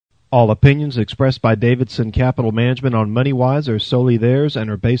All opinions expressed by Davidson Capital Management on MoneyWise are solely theirs and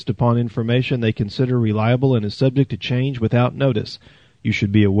are based upon information they consider reliable and is subject to change without notice. You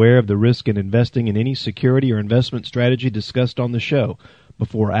should be aware of the risk in investing in any security or investment strategy discussed on the show.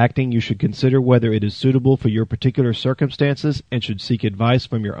 Before acting, you should consider whether it is suitable for your particular circumstances and should seek advice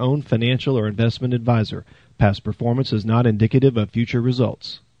from your own financial or investment advisor. Past performance is not indicative of future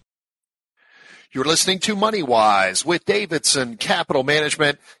results. You're listening to MoneyWise with Davidson Capital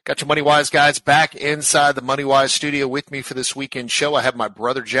Management. Got your MoneyWise guys back inside the MoneyWise studio with me for this weekend show. I have my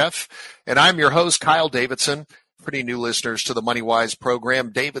brother Jeff, and I'm your host, Kyle Davidson. Pretty new listeners to the MoneyWise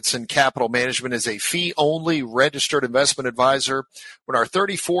program. Davidson Capital Management is a fee-only registered investment advisor. We're in our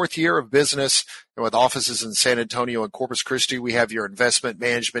 34th year of business, and with offices in San Antonio and Corpus Christi, we have your investment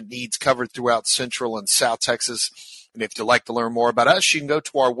management needs covered throughout Central and South Texas. And if you'd like to learn more about us, you can go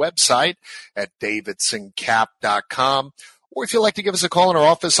to our website at davidsoncap.com. Or if you'd like to give us a call in our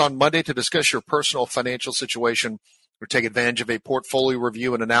office on Monday to discuss your personal financial situation or take advantage of a portfolio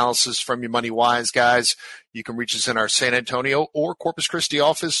review and analysis from your MoneyWise guys, you can reach us in our San Antonio or Corpus Christi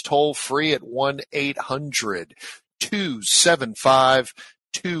office toll free at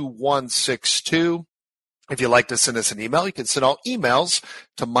 1-800-275-2162. If you'd like to send us an email, you can send all emails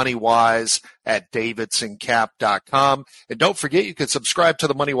to moneywise@davidsoncap.com. And don't forget, you can subscribe to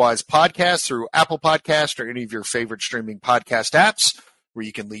the MoneyWise podcast through Apple Podcast or any of your favorite streaming podcast apps where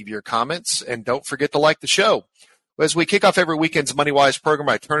you can leave your comments. And don't forget to like the show. As we kick off every weekend's MoneyWise program,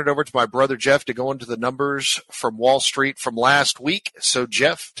 I turn it over to my brother Jeff to go into the numbers from Wall Street from last week. So,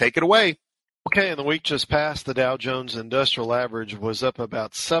 Jeff, take it away. Okay, in the week just passed, the Dow Jones Industrial Average was up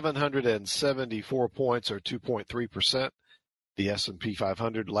about 774 points, or 2.3%. The S&P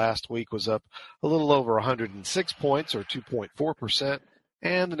 500 last week was up a little over 106 points, or 2.4%.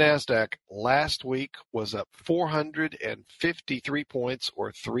 And the NASDAQ last week was up 453 points,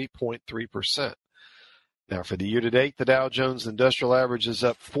 or 3.3%. Now, for the year-to-date, the Dow Jones Industrial Average is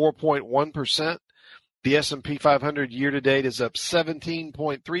up 4.1%. The S&P 500 year-to-date is up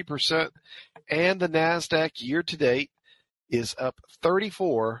 17.3%, and the NASDAQ year-to-date is up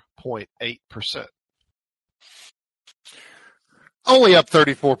 34.8%. Only up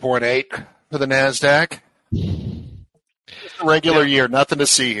 34.8 for the NASDAQ. It's a regular year, nothing to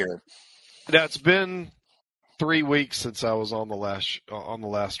see here. Now, it's been 3 weeks since I was on the last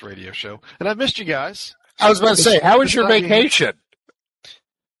radio show, and I missed you guys. I was about to say, how was your vacation?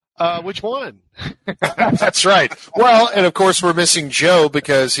 Which one? That's right. Well, and of course we're missing Joe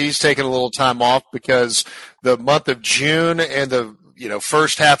because he's taking a little time off because the month of June and the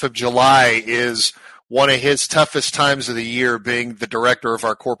first half of July is one of his toughest times of the year, being the director of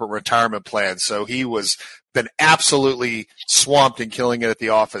our corporate retirement plan. So he was been absolutely swamped and killing it at the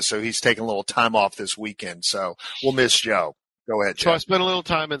office. So he's taking a little time off this weekend. So we'll miss Joe. Go ahead, Joe. So I spent a little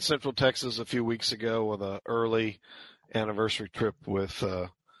time in Central Texas a few weeks ago with an early anniversary trip with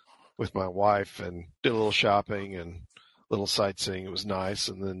my wife, and did a little shopping and a little sightseeing. It was nice.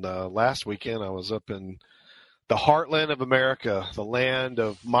 And then last weekend I was up in the heartland of America, the land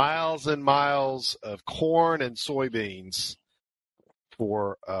of miles and miles of corn and soybeans,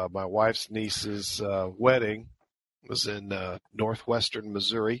 for my wife's niece's wedding. It was in northwestern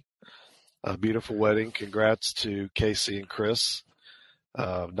Missouri. A beautiful wedding. Congrats to Casey and Chris.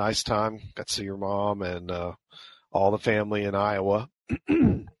 Nice time. Got to see your mom and all the family in Iowa.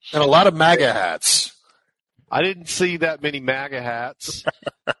 And a lot of MAGA hats. I didn't see that many MAGA hats,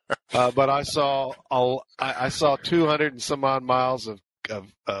 but I saw 200 and some odd miles of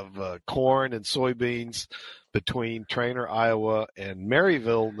corn and soybeans between Trainer, Iowa, and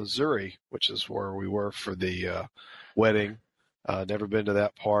Maryville, Missouri, which is where we were for the wedding. Never been to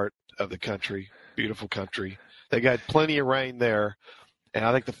that part of the country. Beautiful country. They got plenty of rain there, and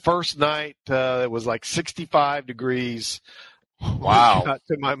I think the first night it was like 65 degrees. Wow! Got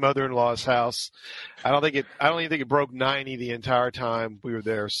to my mother-in-law's house. I don't even think it broke 90 the entire time we were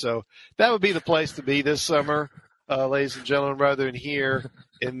there. So that would be the place to be this summer, ladies and gentlemen, rather than here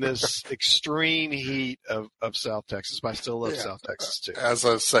in this extreme heat of South Texas. But I still love South Texas too. As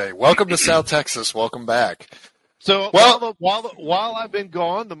I say, welcome to South Texas. Welcome back. So while I've been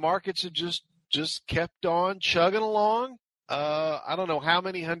gone, the markets have just kept on chugging along. I don't know how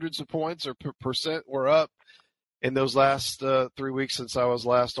many hundreds of points or percent we're up in those last 3 weeks since I was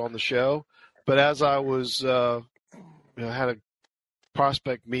last on the show. But as I was, had a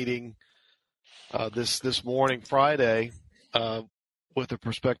prospect meeting this morning, Friday, with a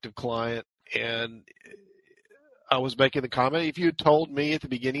prospective client, and I was making the comment, if you had told me at the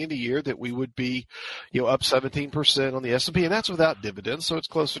beginning of the year that we would be, up 17% on the S&P, and that's without dividends, so it's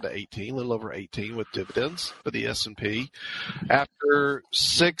closer to 18, a little over 18 with dividends for the S&P. After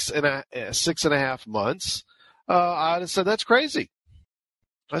six and a half months, I'd have said, that's crazy.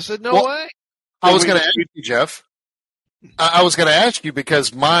 I said, no way. I was going to ask you, Jeff. I was going to ask you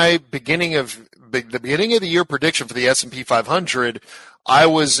because my the beginning of the year prediction for the S&P 500, I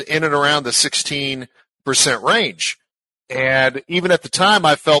was in and around the 16% range. And even at the time,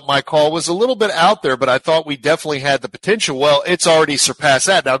 I felt my call was a little bit out there, but I thought we definitely had the potential. Well, it's already surpassed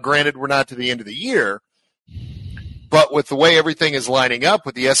that. Now, granted, we're not to the end of the year, but with the way everything is lining up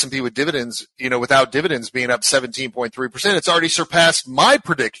with the S&P with dividends, without dividends being up 17.3%, it's already surpassed my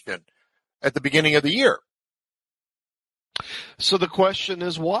prediction at the beginning of the year. So the question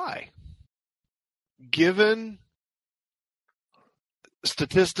is why? Given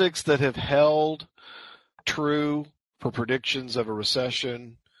statistics that have held true for predictions of a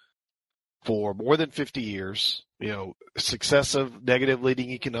recession for more than 50 years, successive negative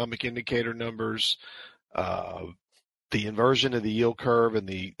leading economic indicator numbers, the inversion of the yield curve and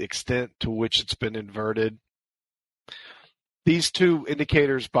the extent to which it's been inverted. These two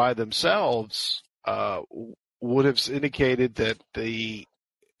indicators by themselves would have indicated that the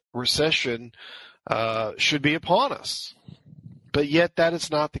recession should be upon us. But yet that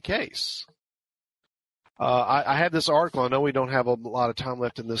is not the case. I had this article. I know we don't have a lot of time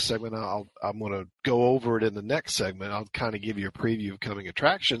left in this segment. I'm going to go over it in the next segment. I'll kind of give you a preview of coming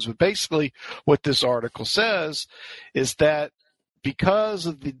attractions. But basically what this article says is that because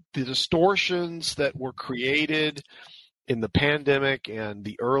of the distortions that were created in the pandemic and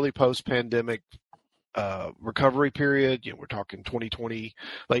the early post-pandemic recovery period, we're talking 2020,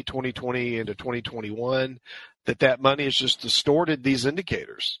 late 2020 into 2021, that money has just distorted these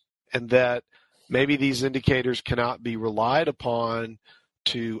indicators, and that maybe these indicators cannot be relied upon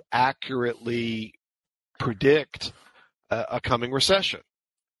to accurately predict a coming recession.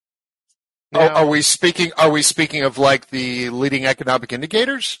 Now, are we speaking of like the leading economic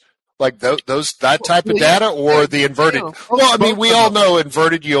indicators? Like that type of data, or the inverted? Well, I mean, we all know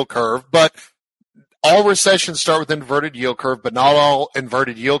inverted yield curve, but all recessions start with inverted yield curve, but not all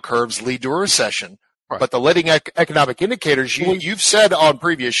inverted yield curves lead to a recession. Right. But the leading economic indicators, you've said on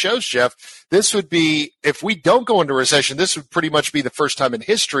previous shows, Jeff, this would be, if we don't go into recession, this would pretty much be the first time in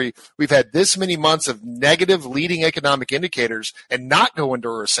history we've had this many months of negative leading economic indicators and not go into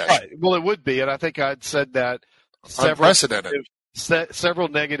a recession. Right. Well, it would be, and I think I'd said that several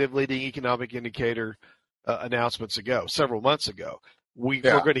negative leading economic indicator announcements ago, several months ago. We're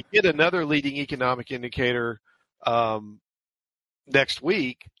going to get another leading economic indicator next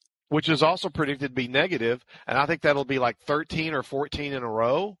week, which is also predicted to be negative, and I think that'll be like 13 or 14 in a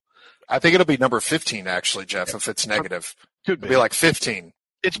row. I think it'll be number 15, actually, Jeff, if it's negative. Could be. It'll be like 15.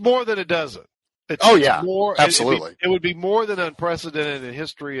 It's more than a dozen. Absolutely. It would be more than unprecedented in the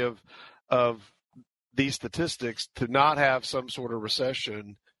history of these statistics to not have some sort of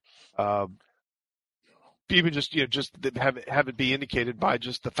recession, even just have it be indicated by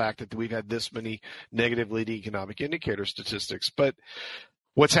just the fact that we've had this many negative leading economic indicator statistics. But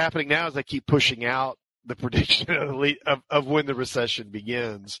what's happening now is they keep pushing out the prediction of when the recession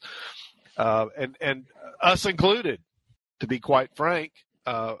begins, and us included. To be quite frank,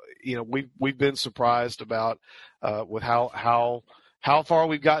 we've been surprised about with how far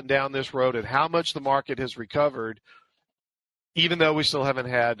we've gotten down this road and how much the market has recovered, even though we still haven't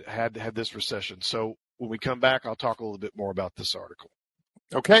had this recession. So when we come back, I'll talk a little bit more about this article.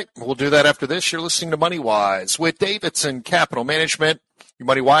 Okay, we'll do that after this. You're listening to Money Wise with Davidson Capital Management. Your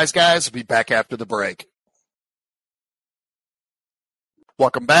Money Wise guys will be back after the break.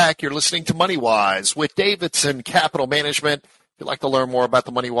 Welcome back. You're listening to Money Wise with Davidson Capital Management. If you'd like to learn more about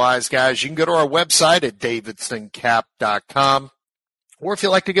the Money Wise guys, you can go to our website at davidsoncap.com. Or if you'd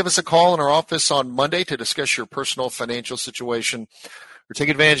like to give us a call in our office on Monday to discuss your personal financial situation or take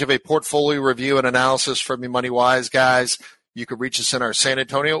advantage of a portfolio review and analysis from your Money Wise guys, you can reach us in our San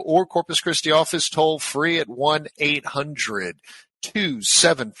Antonio or Corpus Christi office toll free at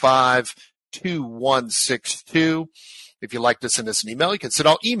 1-800-275-2162. If you'd like to send us an email, you can send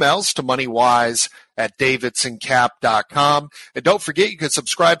all emails to moneywise@davidsoncap.com. And don't forget, you can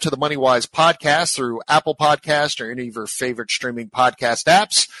subscribe to the MoneyWise podcast through Apple Podcast or any of your favorite streaming podcast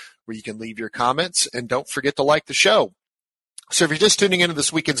apps where you can leave your comments. And don't forget to like the show. So if you're just tuning into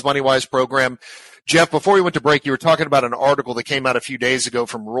this weekend's MoneyWise program, Jeff, before we went to break, you were talking about an article that came out a few days ago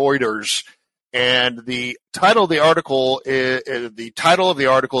from Reuters. And the title of the article is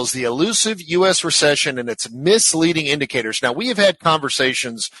The Elusive U.S. Recession and Its Misleading Indicators. Now, we have had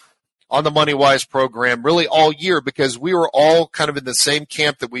conversations on the MoneyWise program really all year, because we were all kind of in the same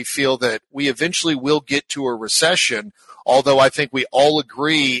camp that we feel that we eventually will get to a recession, although I think we all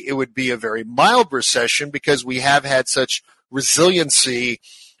agree it would be a very mild recession because we have had such resiliency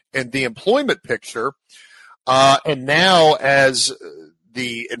in the employment picture. And now as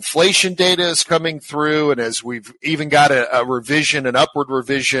the inflation data is coming through, and as we've even got a revision, an upward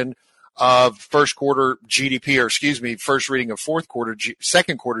revision of first quarter GDP, or excuse me, first reading of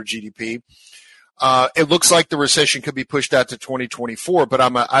second quarter GDP, it looks like the recession could be pushed out to 2024. But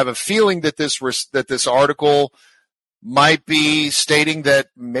I have a feeling that this article might be stating that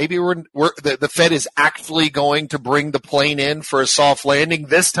maybe the Fed is actually going to bring the plane in for a soft landing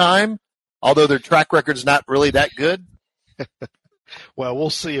this time, although their track record is not really that good. Well, we'll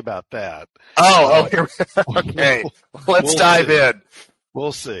see about that. Okay. Let's dive in.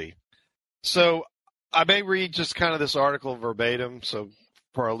 We'll see. So I may read just kind of this article verbatim. So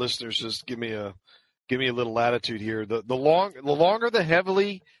for our listeners, just give me a little latitude here. The longer the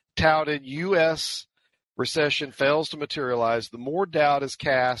heavily touted U.S. recession fails to materialize, the more doubt is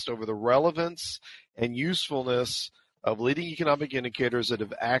cast over the relevance and usefulness of leading economic indicators that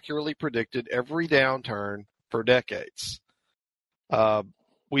have accurately predicted every downturn for decades.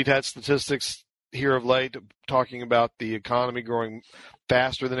 We've had statistics here of late talking about the economy growing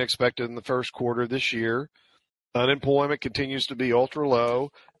faster than expected in the first quarter this year. Unemployment continues to be ultra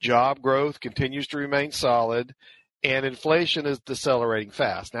low. Job growth continues to remain solid. And inflation is decelerating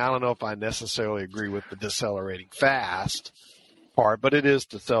fast. Now, I don't know if I necessarily agree with the decelerating fast part, but it is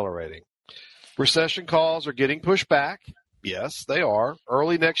decelerating. Recession calls are getting pushed back. Yes, they are.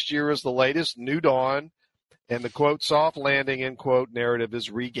 Early next year is the latest new dawn, and the, quote, soft landing, end quote, narrative is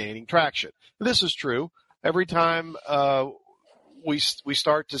regaining traction. This is true. Every time we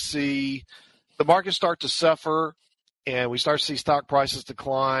start to see the market start to suffer and we start to see stock prices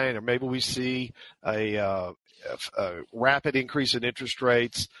decline, or maybe we see a rapid increase in interest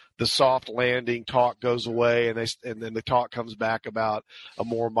rates, the soft landing talk goes away, and then the talk comes back about a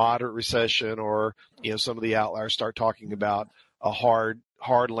more moderate recession, or some of the outliers start talking about a hard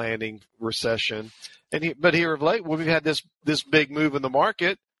landing recession. But here of late, when we've had this big move in the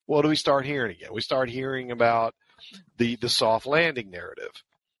market, what do we start hearing again? We start hearing about the soft landing narrative.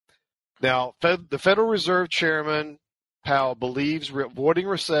 Now, the Federal Reserve Chairman Powell believes avoiding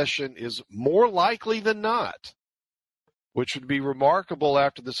recession is more likely than not, which would be remarkable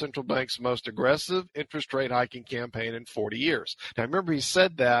after the central bank's most aggressive interest rate hiking campaign in 40 years. Now, remember, he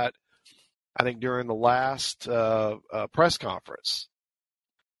said that, I think, during the last press conference.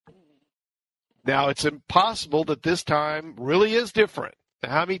 Now, it's impossible that this time really is different. Now,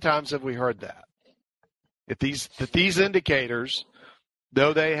 how many times have we heard that? That these indicators,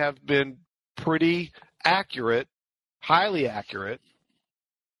 though they have been pretty accurate, highly accurate,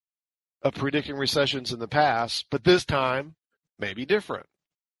 of predicting recessions in the past, but this time may be different.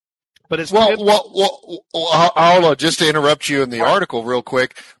 But it's hold on, just to interrupt you in the article real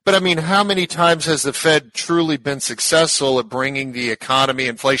quick. But I mean, how many times has the Fed truly been successful at bringing the economy,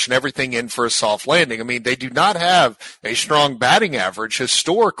 inflation, everything in for a soft landing? I mean, they do not have a strong batting average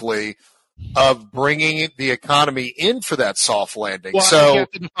historically of bringing the economy in for that soft landing. Well, so you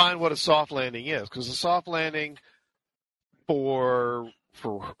have to define what a soft landing is, because a soft landing for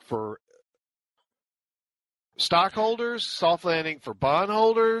stockholders, soft landing for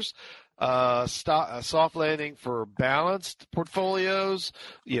bondholders, soft landing for balanced portfolios.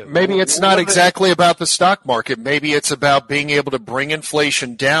 Maybe it's not exactly about the stock market. Maybe it's about being able to bring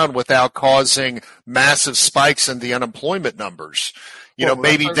inflation down without causing massive spikes in the unemployment numbers.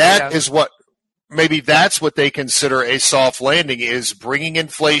 Maybe that's what they consider a soft landing, is bringing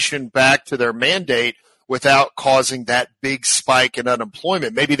inflation back to their mandate without causing that big spike in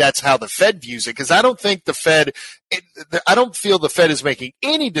unemployment. Maybe that's how the Fed views it, because I don't feel the Fed is making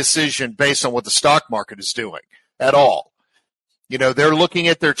any decision based on what the stock market is doing at all. They're looking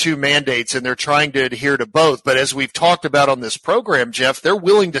at their two mandates and they're trying to adhere to both. But as we've talked about on this program, Jeff, they're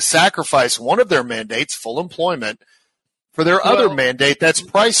willing to sacrifice one of their mandates, full employment, for their other mandate, that's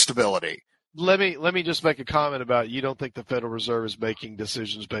price stability. Let me just make a comment about, you don't think the Federal Reserve is making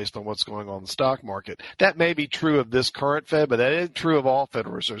decisions based on what's going on in the stock market. That may be true of this current Fed, but that isn't true of all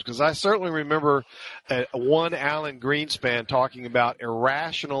Federal Reserves, because I certainly remember one Alan Greenspan talking about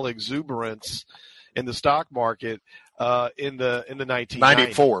irrational exuberance in the stock market in the 1990s.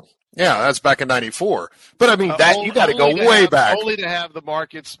 94. Yeah, that's back in 94. But I mean, you got to go way back. Only to have the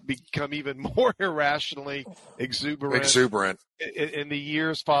markets become even more irrationally exuberant in the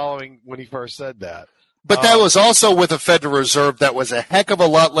years following when he first said that. But that was also with a Federal Reserve that was a heck of a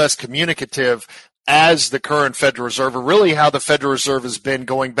lot less communicative as the current Federal Reserve, or really how the Federal Reserve has been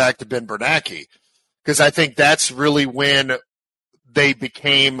going back to Ben Bernanke, because I think that's really when they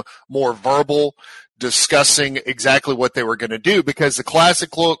became more verbal, discussing exactly what they were going to do. Because the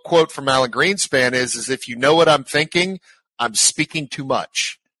classic quote from Alan Greenspan is if you know what I'm thinking, I'm speaking too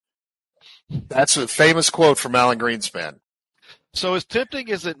much. That's a famous quote from Alan Greenspan. So as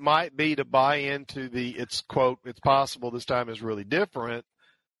tempting as it might be to buy into it's possible this time is really different,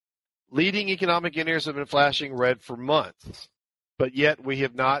 leading economic indicators have been flashing red for months, but yet we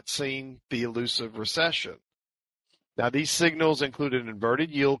have not seen the elusive recession. Now, these signals include an inverted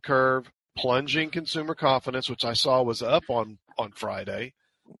yield curve, plunging consumer confidence, which I saw was up on Friday,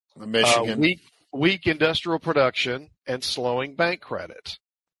 Michigan. Weak industrial production, and slowing bank credit.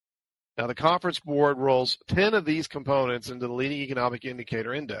 Now, the Conference Board rolls 10 of these components into the leading economic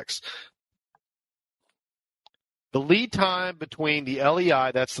indicator index. The lead time between the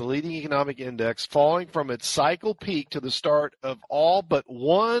LEI, that's the leading economic index, falling from its cycle peak to the start of all but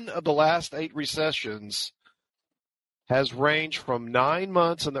one of the last 8 recessions has ranged from 9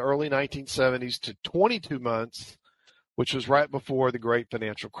 months in the early 1970s to 22 months, which was right before the great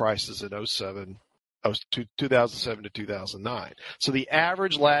financial crisis in 2007 to 2009. So the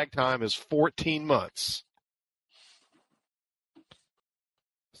average lag time is 14 months.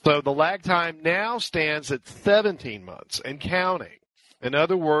 So the lag time now stands at 17 months and counting. In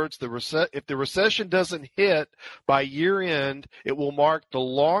other words, if the recession doesn't hit by year end, it will mark the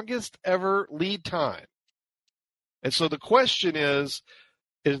longest ever lead time. And so the question is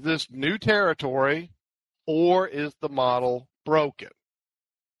this new territory or is the model broken?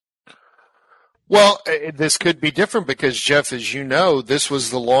 Well, this could be different because, Jeff, as you know, this was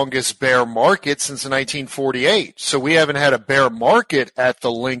the longest bear market since 1948. So we haven't had a bear market at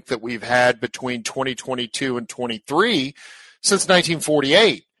the length that we've had between 2022 and 23 since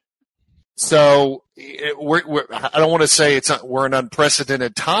 1948. So I don't want to say we're in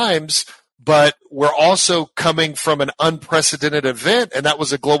unprecedented times, but we're also coming from an unprecedented event, and that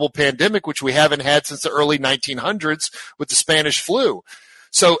was a global pandemic, which we haven't had since the early 1900s with the Spanish flu.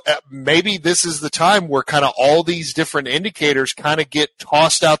 So maybe this is the time where kind of all these different indicators kind of get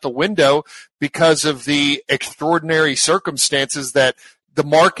tossed out the window because of the extraordinary circumstances that the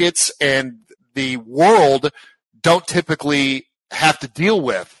markets and the world don't typically have to deal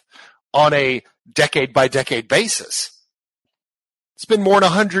with on a decade-by-decade basis. It's been more than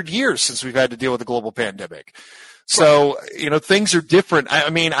 100 years since we've had to deal with a global pandemic. So, things are different. I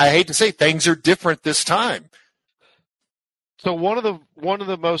mean, I hate to say things are different this time. So one of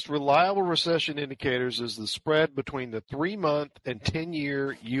the most reliable recession indicators is the spread between the 3-month and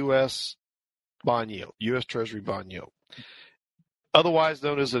 10-year U.S. bond yield, U.S. Treasury bond yield, otherwise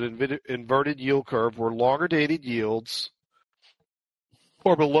known as an inverted yield curve, where longer dated yields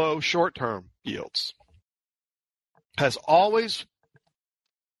or below short-term yields has always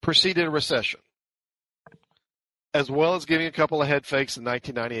preceded a recession, as well as giving a couple of head fakes in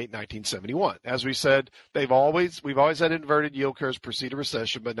 1998 1971. As we said, we've always had inverted yield curves precede a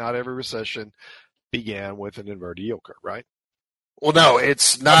recession, but not every recession began with an inverted yield curve, right? Well, no,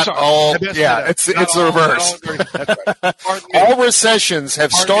 it's not all. Yeah, it's the reverse. All recessions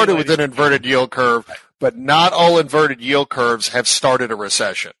have started with an inverted yield curve, but not all inverted yield curves have started a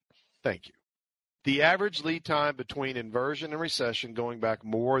recession. Thank you. The average lead time between inversion and recession going back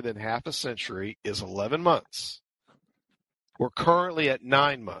more than half a century is 11 months. We're currently at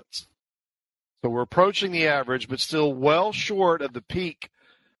 9 months. So we're approaching the average, but still well short of the peak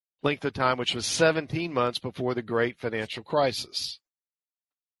length of time, which was 17 months before the great financial crisis.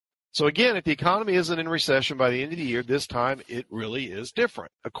 So again, if the economy isn't in recession by the end of the year, this time it really is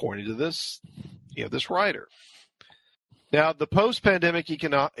different, according to this writer. Now, the post-pandemic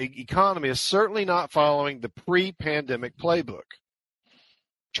economy is certainly not following the pre-pandemic playbook.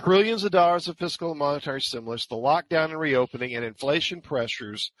 Trillions of dollars of fiscal and monetary stimulus, the lockdown and reopening, and inflation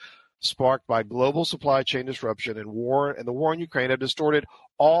pressures sparked by global supply chain disruption and the war in Ukraine have distorted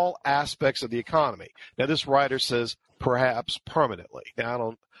all aspects of the economy. Now, this writer says perhaps permanently.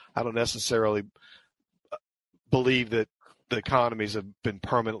 Now, I don't necessarily believe that the economies have been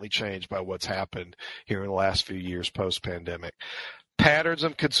permanently changed by what's happened here in the last few years post-pandemic. Patterns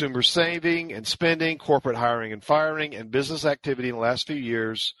of consumer saving and spending, corporate hiring and firing, and business activity in the last few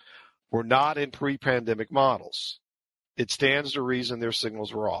years were not in pre-pandemic models. It stands to reason their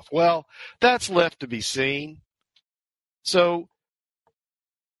signals were off. Well, that's left to be seen. So,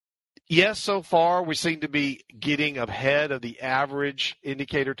 yes, so far we seem to be getting ahead of the average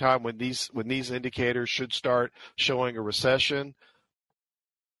indicator time when these indicators should start showing a recession.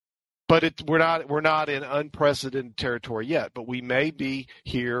 But we're not in unprecedented territory yet, but we may be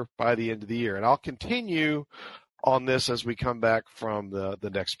here by the end of the year. And I'll continue on this as we come back from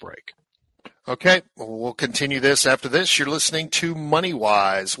the next break. Okay, we'll continue this after this. You're listening to Money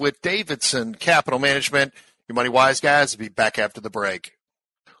Wise with Davidson Capital Management. Your Money Wise guys will be back after the break.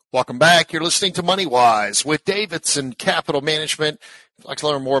 Welcome back. You're listening to Money Wise with Davidson Capital Management. If you'd like to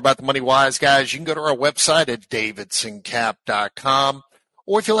learn more about the Money Wise guys, you can go to our website at davidsoncap.com.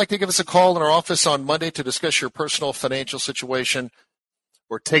 Or if you'd like to give us a call in our office on Monday to discuss your personal financial situation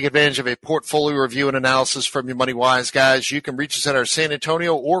or take advantage of a portfolio review and analysis from your Money Wise guys, you can reach us at our San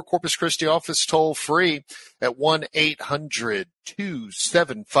Antonio or Corpus Christi office toll free at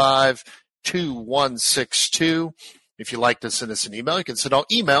 1-800-275-2162. If you'd like to send us an email, you can send all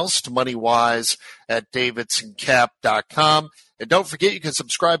emails to moneywise@davidsoncap.com. And don't forget, you can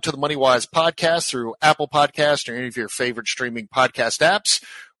subscribe to the Money Wise podcast through Apple Podcasts or any of your favorite streaming podcast apps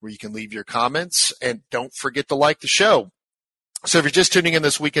where you can leave your comments. And don't forget to like the show. So if you're just tuning in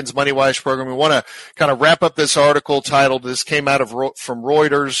this weekend's Money Wise program, we want to kind of wrap up this article titled, this came out from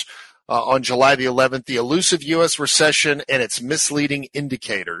Reuters on July the 11th, The Elusive U.S. Recession and Its Misleading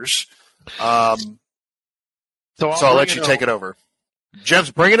Indicators. So I'll let you take it over.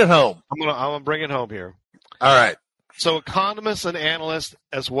 Jeff's bringing it home. I'm gonna bring it home here. All right. So economists and analysts,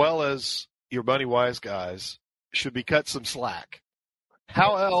 as well as your Money Wise guys, should be cut some slack.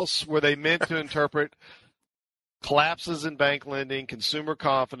 How else were they meant to interpret collapses in bank lending, consumer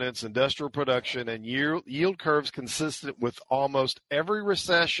confidence, industrial production, and yield curves consistent with almost every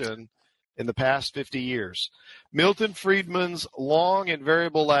recession in the past 50 years? Milton Friedman's long and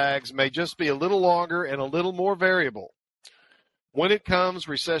variable lags may just be a little longer and a little more variable. When it comes,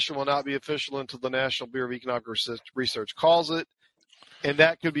 recession will not be official until the National Bureau of Economic Research calls it, and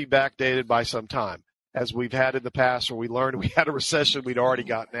that could be backdated by some time, as we've had in the past where we learned we had a recession we'd already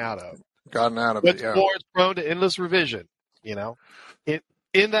gotten out of. But yeah. It's prone to endless revision, you know.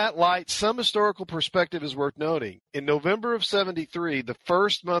 In that light, some historical perspective is worth noting. In November of 73, the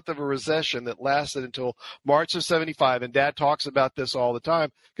first month of a recession that lasted until March of 75, and Dad talks about this all the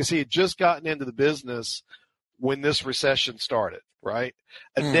time because he had just gotten into the business when this recession started, right?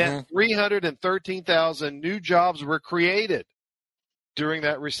 A net 313,000 new jobs were created during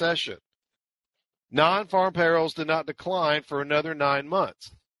that recession. Non-farm payrolls did not decline for another 9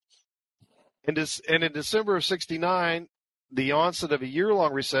 months. And in December of 69, the onset of a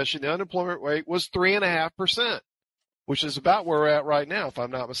year-long recession, the unemployment rate was 3.5%, which is about where we're at right now, if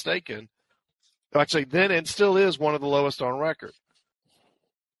I'm not mistaken. Actually, then it still is one of the lowest on record.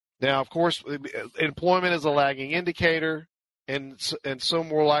 Now, of course, employment is a lagging indicator, and so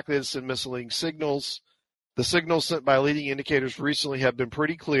more likely to send misleading signals. The signals sent by leading indicators recently have been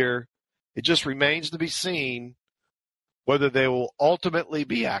pretty clear. It just remains to be seen whether they will ultimately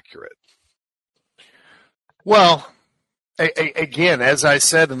be accurate. Well, again, as I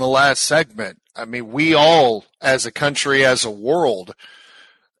said in the last segment, I mean, we all, as a country, as a world,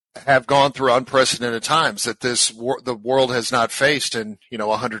 have gone through unprecedented times that the world has not faced in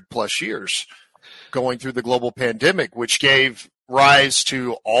 100+ years, going through the global pandemic, which gave rise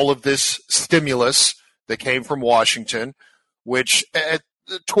to all of this stimulus that came from Washington, which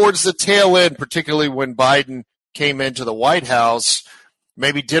towards the tail end, particularly when Biden came into the White House,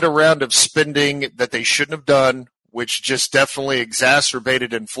 maybe did a round of spending that they shouldn't have done, which just definitely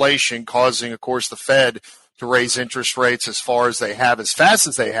exacerbated inflation, causing, of course, the Fed to raise interest rates as fast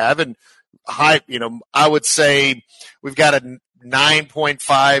as they have. And I would say we've got a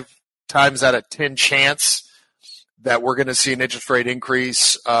 9.5 times out of 10 chance that we're going to see an interest rate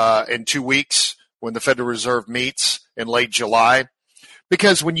increase in 2 weeks when the Federal Reserve meets in late July.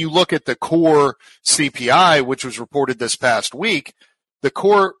 Because when you look at the core CPI, which was reported this past week, the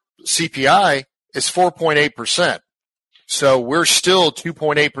core CPI is 4.8%. So we're still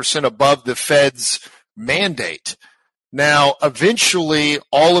 2.8% above the Fed's mandate. Now, eventually,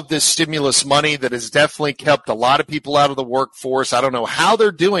 all of this stimulus money that has definitely kept a lot of people out of the workforce, I don't know how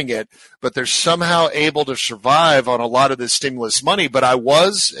they're doing it, but they're somehow able to survive on a lot of this stimulus money. But I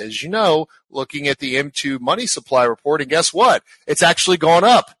was, as you know, looking at the M2 money supply report, and guess what? It's actually gone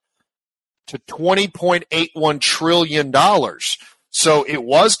up to $20.81 trillion. So it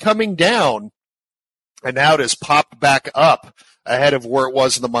was coming down, and now it has popped back up ahead of where it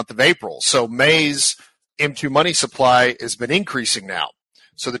was in the month of April. So May's M2 money supply has been increasing now.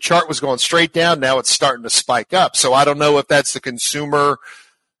 So the chart was going straight down. Now it's starting to spike up. So I don't know if that's the consumer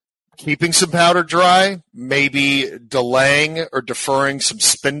keeping some powder dry, maybe delaying or deferring some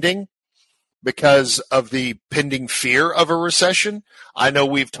spending because of the pending fear of a recession. I know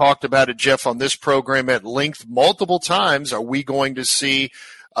we've talked about it, Jeff, on this program at length multiple times. Are we going to see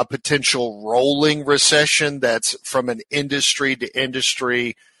a potential rolling recession that's from an industry to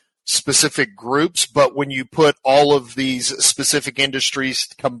industry specific groups. But when you put all of these specific industries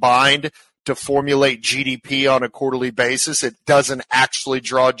combined to formulate GDP on a quarterly basis, it doesn't actually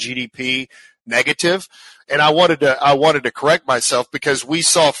draw GDP negative. And I wanted to correct myself because we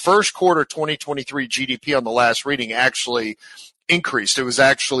saw first quarter 2023 GDP on the last reading actually increased. It was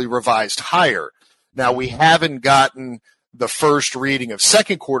actually revised higher. Now, we haven't gotten the first reading of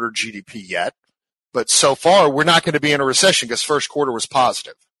second quarter GDP yet, but so far we're not going to be in a recession because first quarter was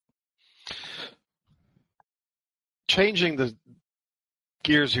positive. Changing the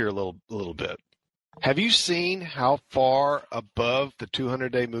gears here a little bit. Have you seen how far above the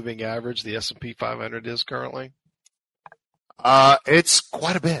 200-day moving average the S&P 500 is currently? It's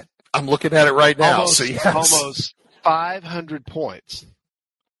quite a bit. I'm looking at it right now. Almost 500 points.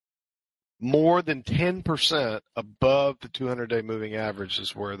 More than 10% above the 200-day moving average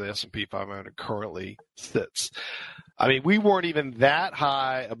is where the S&P 500 currently sits. I mean, we weren't even that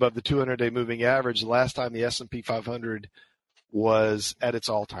high above the 200-day moving average the last time the S&P 500 was at its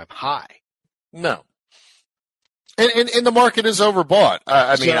all-time high. No. And the market is overbought.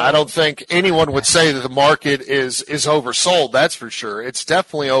 I don't think anyone would say that the market is oversold. That's for sure. It's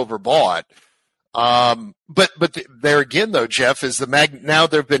definitely overbought. But there again, though, Jeff, is now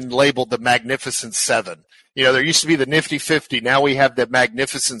they've been labeled the Magnificent Seven. You know, there used to be the Nifty 50. Now we have the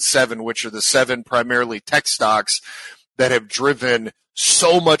Magnificent Seven, which are the seven primarily tech stocks that have driven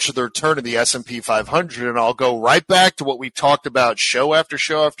so much of the return of the S&P 500. And I'll go right back to what we talked about show after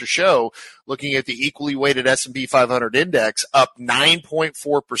show after show, looking at the equally weighted S&P 500 index up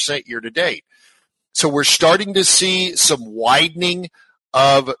 9.4% year to date. So we're starting to see some widening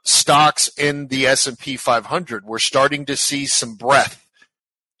of stocks in the S&P 500. We're starting to see some breadth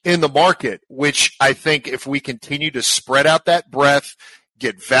in the market, which I think if we continue to spread out that breadth,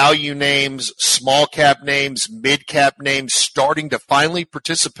 get value names, small cap names, mid cap names starting to finally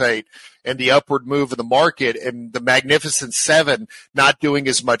participate in the upward move of the market, and the Magnificent Seven not doing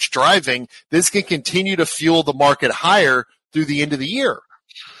as much driving, this can continue to fuel the market higher through the end of the year.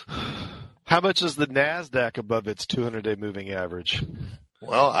 How much is the NASDAQ above its 200-day moving average?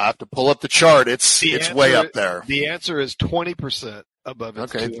 Well, I have to pull up the chart. It's way up there. The answer is 20% above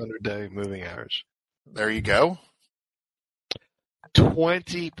its 200-day moving average. There you go.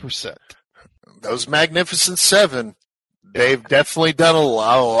 20%. Those Magnificent Seven, they've definitely done a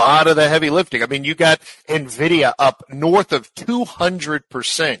lot of the heavy lifting. I mean, you got NVIDIA up north of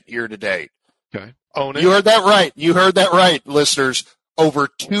 200% year to date. Okay. Own it. You heard that right. You heard that right, listeners. Over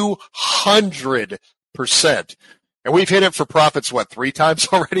 200%. And we've hit it for profits, 3 times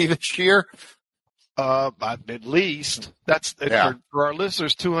already this year? At least. That's for our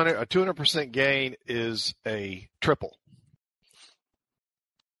listeners, a 200% gain is a triple.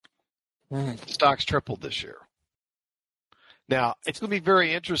 Stocks tripled this year. Now, it's going to be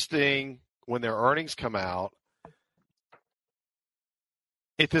very interesting when their earnings come out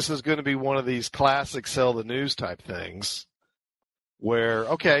if this is going to be one of these classic sell the news type things where,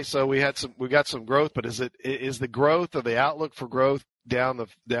 okay, so we got some growth, but is the growth or the outlook for growth down the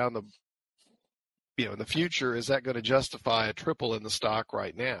in the future, is that going to justify a triple in the stock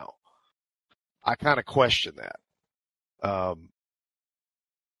right now? I kind of question that.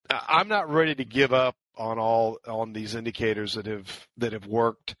 I'm not ready to give up on these indicators that have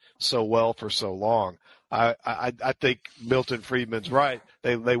worked so well for so long. I think Milton Friedman's right.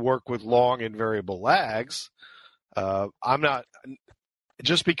 They work with long and variable lags. I'm not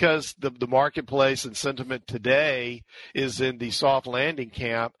just because the marketplace and sentiment today is in the soft landing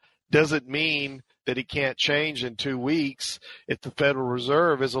camp doesn't mean that it can't change in 2 weeks if the Federal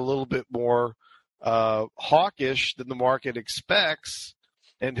Reserve is a little bit more hawkish than the market expects.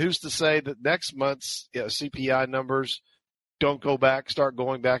 And who's to say that next month's CPI numbers don't start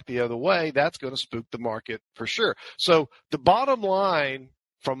going back the other way? That's going to spook the market for sure. So the bottom line,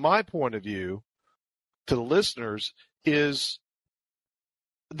 from my point of view, to the listeners, is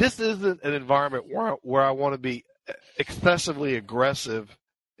this isn't an environment where I want to be excessively aggressive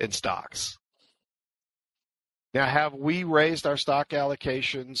in stocks. Now, have we raised our stock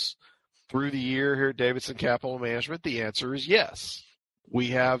allocations through the year here at Davidson Capital Management? The answer is yes. We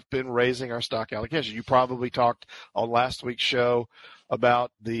have been raising our stock allocation. You probably talked on last week's show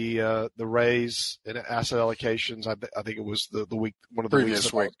about the raise in asset allocations. I think it was the week, one of the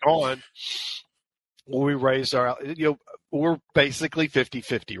previous weeks that was gone. We raised our, we're basically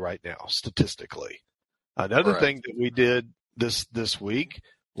 50-50 right now, statistically. Another thing that we did this week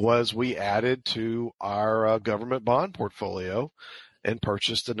was we added to our government bond portfolio and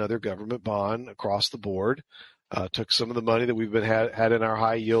purchased another government bond across the board. Took some of the money that we've been had in our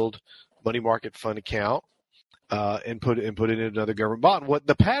high yield money market fund account and put it in another government bond. What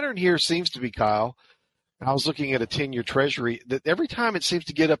the pattern here seems to be, Kyle, I was looking at a 10-year Treasury, that every time it seems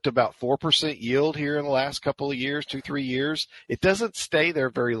to get up to about 4% yield here in the last couple of years, 2-3 years, it doesn't stay there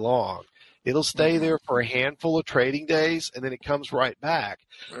very long. It'll stay there for a handful of trading days, and then it comes right back.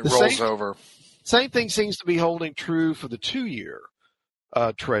 It rolls over. Same thing seems to be holding true for the 2-year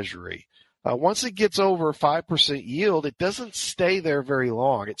Treasury. Once it gets over 5% yield, it doesn't stay there very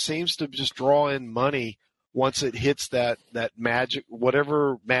long. It seems to just draw in money once it hits that magic,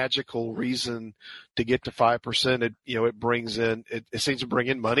 whatever magical reason to get to 5%, it brings in, it seems to bring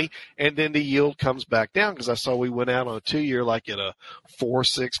in money, and then the yield comes back down, because I saw we went out on a 2-year like at a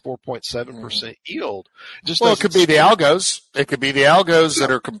 4.7% yield. It could be the algos. It could be the algos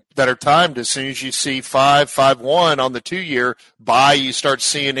that are timed. As soon as you see 5.1 on the 2-year, you start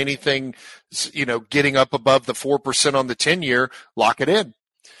seeing anything, getting up above the 4% on the 10-year, lock it in.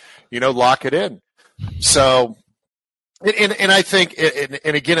 Lock it in. So, and I think,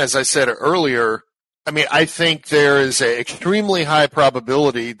 and again, as I said earlier, I think there is an extremely high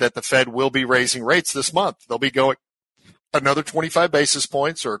probability that the Fed will be raising rates this month. They'll be going another 25 basis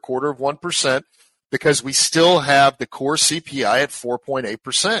points or 0.25%, because we still have the core CPI at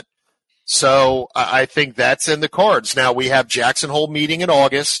 4.8%. So I think that's in the cards. Now, we have Jackson Hole meeting in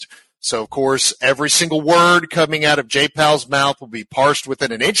August. So, of course, every single word coming out of Jay Powell's mouth will be parsed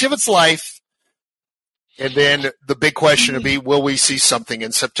within an inch of its life. And then the big question will be, will we see something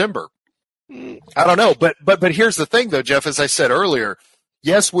in September? I don't know. But here's the thing, though, Jeff, as I said earlier,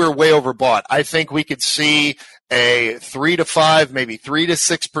 yes, we're way overbought. I think we could see a 3 to 5, maybe 3 to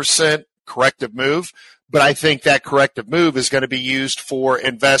 6% corrective move. But I think that corrective move is going to be used for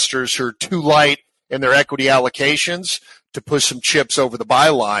investors who are too light in their equity allocations to push some chips over the buy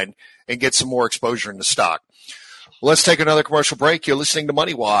line and get some more exposure in the stock. Let's take another commercial break. You're listening to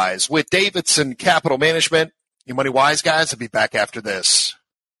Money Wise with Davidson Capital Management. You Money Wise guys, I'll be back after this.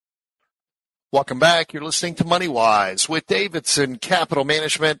 Welcome back. You're listening to Money Wise with Davidson Capital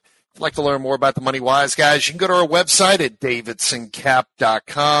Management. If you'd like to learn more about the Money Wise guys, you can go to our website at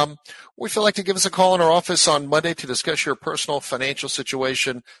davidsoncap.com. Or if you'd like to give us a call in our office on Monday to discuss your personal financial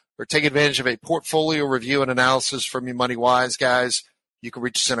situation or take advantage of a portfolio review and analysis from you Money Wise guys, you can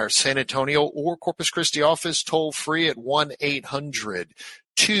reach us in our San Antonio or Corpus Christi office toll free at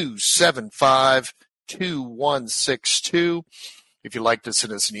 1-800-275-2162. If you'd like to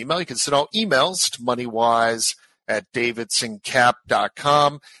send us an email, you can send all emails to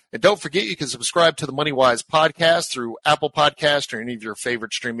moneywise@davidsoncap.com. And don't forget, you can subscribe to the MoneyWise podcast through Apple Podcast or any of your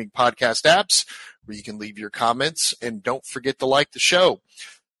favorite streaming podcast apps, where you can leave your comments. And don't forget to like the show.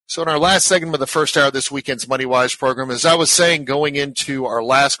 So in our last segment of the first hour of this weekend's MoneyWise program, as I was saying going into our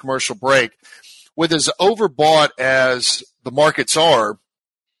last commercial break, with as overbought as the markets are,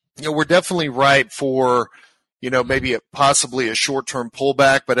 we're definitely ripe for, maybe possibly a short-term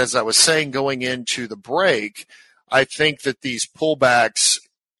pullback. But as I was saying going into the break, I think that these pullbacks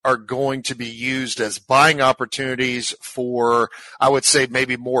are going to be used as buying opportunities for, I would say,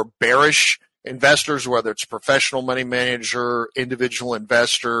 maybe more bearish investors, whether it's professional money manager, individual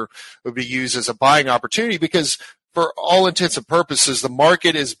investor, would be used as a buying opportunity, because for all intents and purposes, the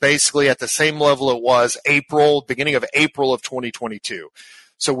market is basically at the same level it was beginning of April of 2022.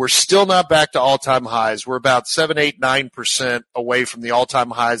 So we're still not back to all-time highs. We're about 7, 8, 9% away from the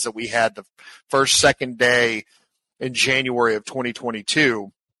all-time highs that we had the second day in January of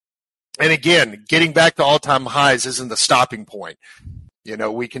 2022. And again, getting back to all-time highs isn't the stopping point.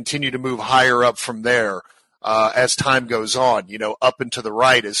 We continue to move higher up from there as time goes on, up and to the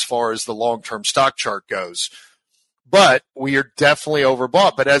right as far as the long-term stock chart goes. But we are definitely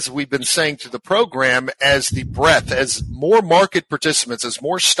overbought. But as we've been saying through the program, as more market participants, as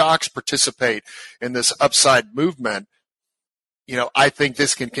more stocks participate in this upside movement, I think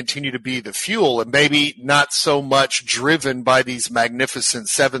this can continue to be the fuel, and maybe not so much driven by these magnificent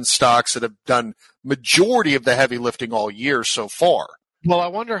 7 stocks that have done majority of the heavy lifting all year so far. Well, I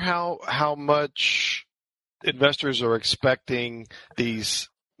wonder how much investors are expecting these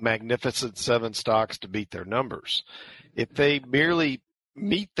magnificent 7 stocks to beat their numbers. If they merely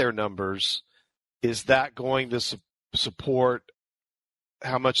meet their numbers, is that going to support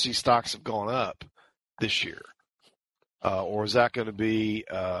how much these stocks have gone up this year? Or is that going to be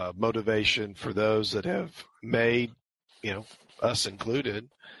motivation for those that have made, us included,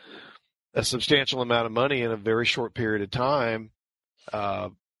 a substantial amount of money in a very short period of time?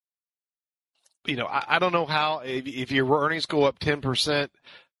 I don't know how, if your earnings go up 10%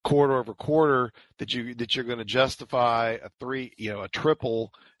 quarter over quarter, that you're going to justify a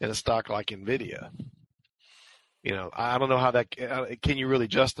triple in a stock like NVIDIA. I don't know how that can you really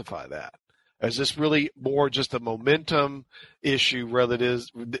justify that? Is this really more just a momentum issue rather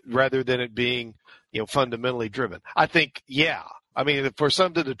than it being, fundamentally driven? I think, yeah. I mean, for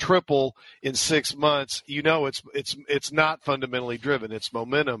something to triple in 6 months, it's not fundamentally driven. It's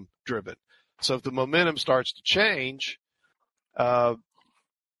momentum driven. So if the momentum starts to change,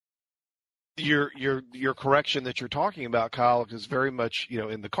 your correction that you're talking about, Kyle, is very much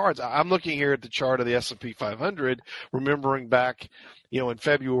in the cards. I'm looking here at the chart of the S&P 500, remembering back in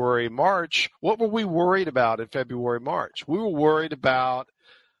February, March. What were we worried about in February, March? We were worried about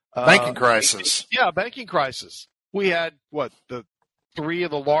banking crisis. Yeah, banking crisis. We had the three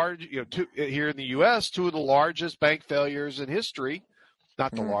of the large, two here in the U.S., two of the largest bank failures in history.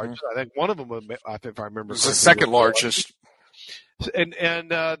 Not the largest. I think one of them, if I remember, it was the second largest. And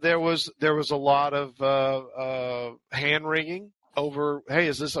there was a lot of hand wringing over, hey,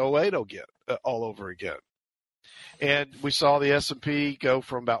 is this 08 all over again? And we saw the S&P go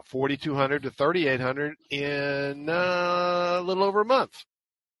from about 4,200 to 3,800 in a little over a month.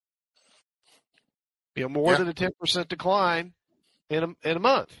 More than a 10% decline in a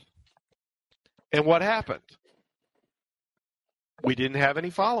month. And what happened? We didn't have any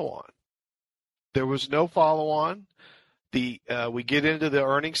follow-on. There was no follow-on. We get into the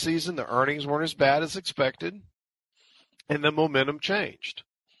earnings season. The earnings weren't as bad as expected, and the momentum changed.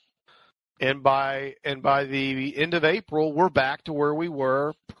 And by the end of April, we're back to where we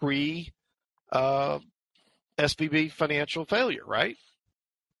were pre SVB financial failure, right?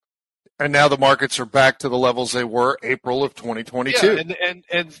 And now the markets are back to the levels they were April of 2022. Yeah,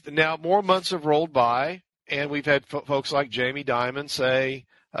 and now more months have rolled by, and we've had folks like Jamie Dimon say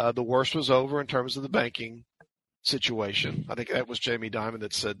the worst was over in terms of the banking situation. I think that was Jamie Dimon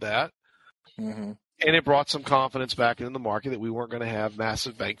that said that. Mm-hmm. And it brought some confidence back into the market that we weren't going to have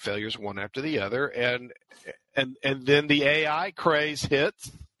massive bank failures one after the other. And then the AI craze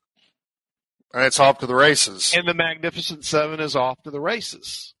hits. And it's off to the races. And the Magnificent Seven is off to the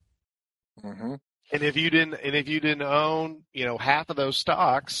races. Mm-hmm. And if you didn't own, half of those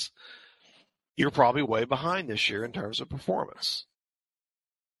stocks, you're probably way behind this year in terms of performance.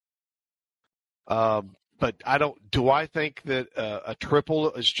 But do I think that a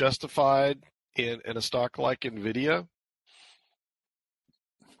triple is justified in a stock like NVIDIA?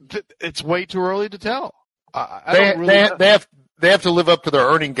 It's way too early to tell. They have to live up to their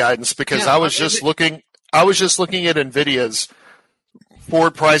earning guidance, because I was just looking at NVIDIA's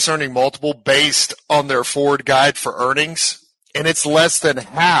forward price earning multiple based on their forward guide for earnings, and it's less than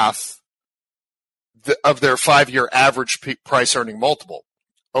half of their 5-year average price earning multiple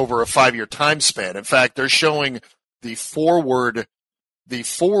over a 5-year time span. In fact, they're showing the forward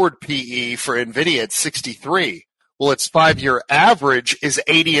PE for NVIDIA at 63. Well, its 5-year average is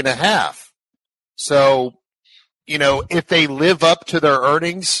 80.5. So, if they live up to their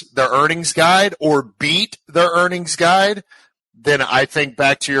earnings guide, or beat their earnings guide, then I think,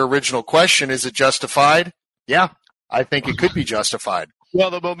 back to your original question, is it justified? Yeah, I think it could be justified.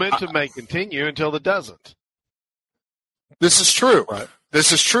 Well, the momentum may continue until it doesn't. This is true. Right.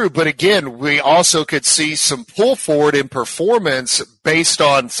 This is true, but again, we also could see some pull forward in performance based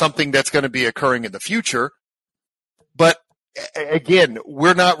on something that's going to be occurring in the future. But again,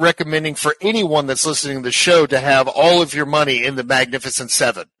 we're not recommending for anyone that's listening to the show to have all of your money in the Magnificent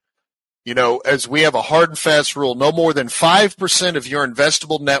Seven. As we have a hard and fast rule, no more than 5% of your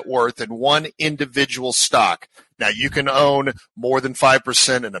investable net worth in one individual stock. Now, you can own more than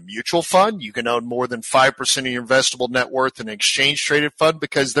 5% in a mutual fund. You can own more than 5% of your investable net worth in an exchange-traded fund,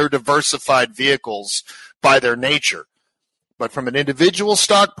 because they're diversified vehicles by their nature. But from an individual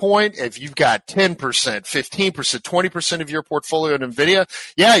stock point, if you've got 10%, 15%, 20% of your portfolio in NVIDIA,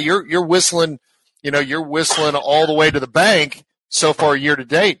 yeah, you're whistling, you're whistling all the way to the bank so far year to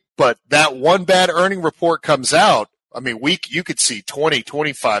date. But that one bad earning report comes out, you could see 20,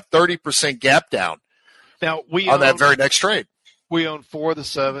 25, 30% gap down. Now that very next trade. We own 4 of the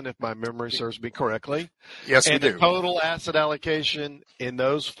 7, if my memory serves me correctly. Yes, we do. And the total asset allocation in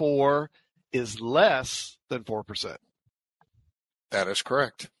those 4 is less than 4%. That is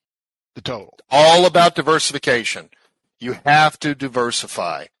correct. The total. All about diversification. You have to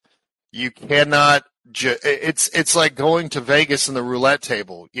diversify. You cannot. It's like going to Vegas in the roulette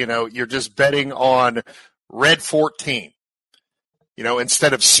table. You're just betting on red 14.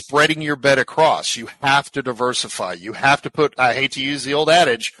 Instead of spreading your bet across, you have to diversify. You have to put, I hate to use the old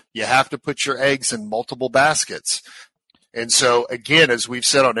adage, you have to put your eggs in multiple baskets. And so, again, as we've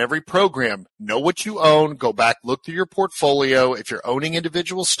said on every program, know what you own, go back, look through your portfolio. If you're owning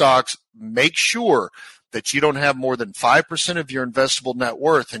individual stocks, make sure that you don't have more than 5% of your investable net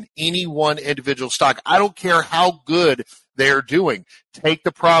worth in any one individual stock. I don't care how good they're doing. Take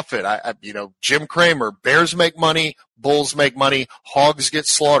the profit. Jim Cramer, bears make money, bulls make money, hogs get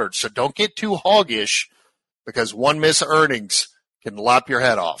slaughtered. So don't get too hoggish, because one miss earnings can lop your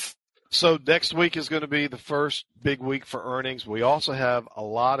head off. So next week is going to be the first big week for earnings. We also have a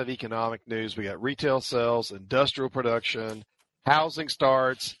lot of economic news. We got retail sales, industrial production, housing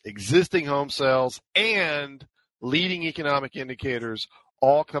starts, existing home sales, and leading economic indicators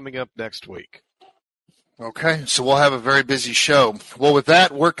all coming up next week. Okay, so we'll have a very busy show. Well, with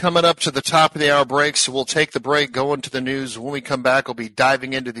that, we're coming up to the top of the hour break, so we'll take the break, go into the news. When we come back, we'll be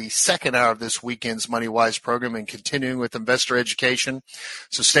diving into the second hour of this weekend's Money Wise program and continuing with investor education.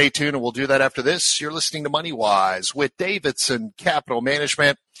 So stay tuned, and we'll do that after this. You're listening to Money Wise with Davidson Capital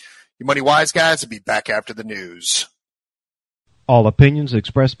Management. You Money Wise guys will be back after the news. All opinions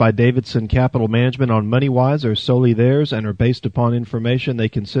expressed by Davidson Capital Management on MoneyWise are solely theirs and are based upon information they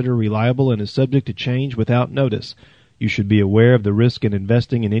consider reliable and is subject to change without notice. You should be aware of the risk in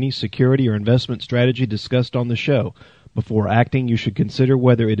investing in any security or investment strategy discussed on the show. Before acting, you should consider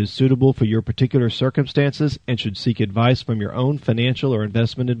whether it is suitable for your particular circumstances and should seek advice from your own financial or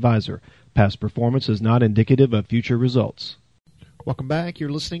investment advisor. Past performance is not indicative of future results. Welcome back.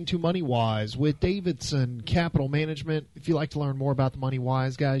 You're listening to Money Wise with Davidson Capital Management. If you'd like to learn more about the Money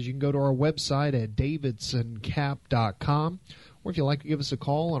Wise guys, you can go to our website at davidsoncap.com. Or if you'd like to give us a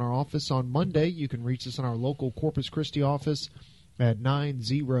call in our office on Monday, you can reach us in our local Corpus Christi office at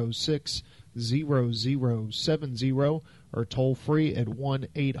 906-0070 or toll free at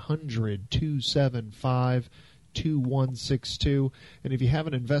 1-800-275-2162. And if you have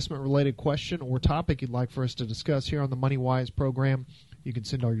an investment-related question or topic you'd like for us to discuss here on the MoneyWise program, you can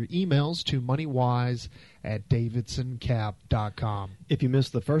send all your emails to moneywise@davidsoncap.com. If you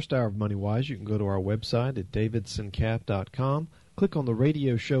missed the first hour of MoneyWise, you can go to our website at davidsoncap.com. Click on the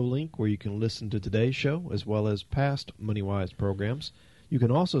radio show link where you can listen to today's show as well as past MoneyWise programs. You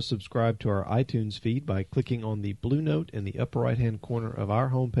can also subscribe to our iTunes feed by clicking on the blue note in the upper right-hand corner of our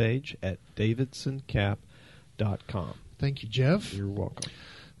homepage at davidsoncap.com. Thank you, Jeff. You're welcome.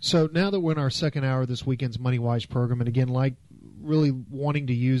 So now that we're in our second hour of this weekend's MoneyWise program, and again, like really wanting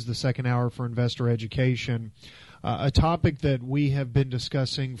to use the second hour for investor education, a topic that we have been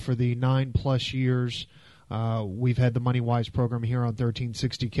discussing for the 9+ years. We've had the MoneyWise program here on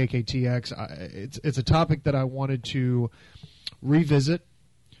 1360 KKTX. It's a topic that I wanted to revisit,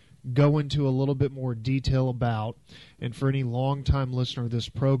 go into a little bit more detail about, and for any longtime listener of this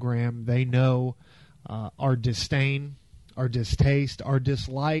program, they know our disdain, our distaste, our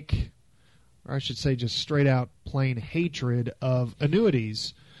dislike, or I should say just straight out plain hatred of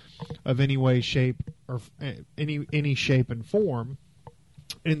annuities of any way, shape, or any shape and form.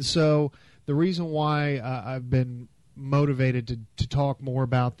 And so the reason why I've been motivated to talk more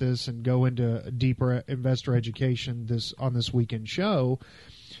about this and go into deeper investor education on this weekend show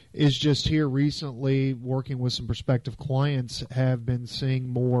is just here recently working with some prospective clients have been seeing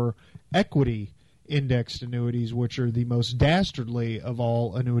more equity indexed annuities, which are the most dastardly of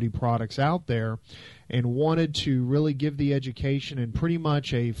all annuity products out there, and wanted to really give the education and pretty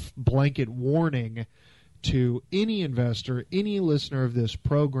much a blanket warning to any investor, any listener of this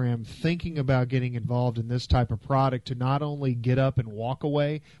program thinking about getting involved in this type of product to not only get up and walk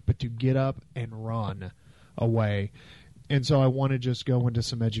away, but to get up and run away. And so I want to just go into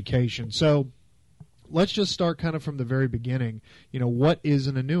some education. So let's just start kind of from the very beginning. What is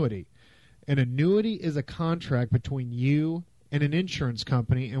an annuity? An annuity is a contract between you and an insurance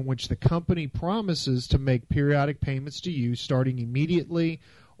company in which the company promises to make periodic payments to you starting immediately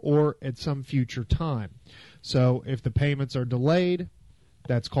or at some future time. So if the payments are delayed,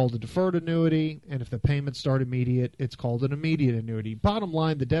 that's called a deferred annuity, and if the payments start immediate, it's called an immediate annuity. Bottom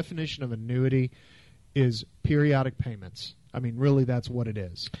line, the definition of annuity is periodic payments. I mean, really, that's what it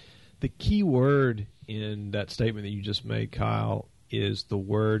is. The key word in that statement that you just made, Kyle, is the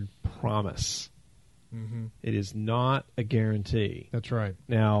word promise. Mm-hmm. It is not a guarantee. That's right.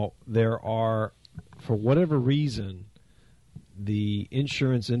 Now, there are, for whatever reason, the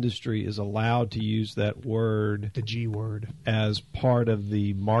insurance industry is allowed to use that word, the G word, as part of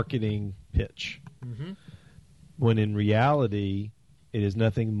the marketing pitch. Mm-hmm. When in reality, it is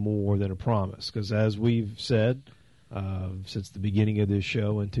nothing more than a promise. Because as we've said since the beginning of this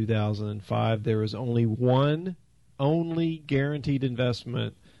show in 2005, there is only one guaranteed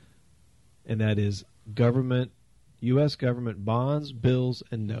investment, and that is U.S. government bonds, bills,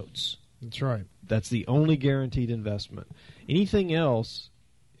 and notes. That's right. That's the only guaranteed investment. Anything else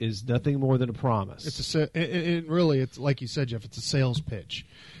is nothing more than a promise. Really, it's like you said, Jeff, it's a sales pitch.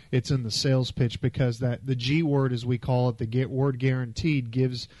 it's in the sales pitch, because that the G word, as we call it, the word guaranteed,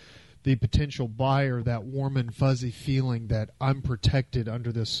 gives the potential buyer that warm and fuzzy feeling that I'm protected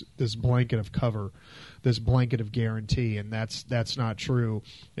under this blanket of cover, this blanket of guarantee, and that's not true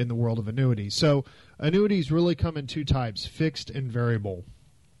in the world of annuities. So annuities really come in two types, fixed and variable.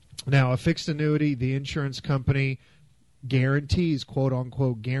 Now, a fixed annuity, the insurance company guarantees, quote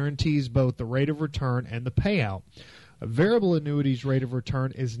unquote, guarantees both the rate of return and the payout. A variable annuity's rate of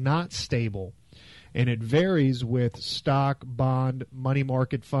return is not stable, and it varies with stock, bond, money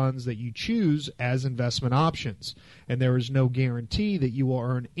market funds that you choose as investment options. And there is no guarantee that you will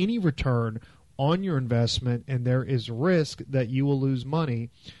earn any return on your investment, and there is risk that you will lose money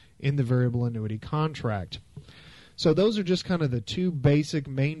in the variable annuity contract. So those are just kind of the two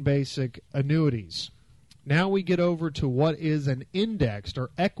main basic annuities. Now we get over to what is an indexed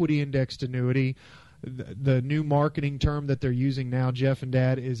or equity indexed annuity. The new marketing term that they're using now, Jeff and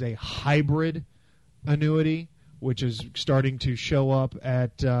Dad, is a hybrid annuity, which is starting to show up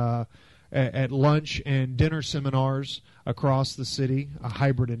at lunch and dinner seminars across the city. A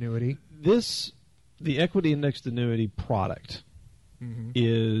hybrid annuity. The equity indexed annuity product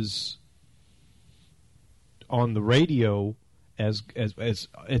is on the radio as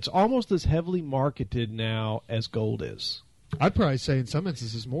it's almost as heavily marketed now as gold is. I'd probably say in some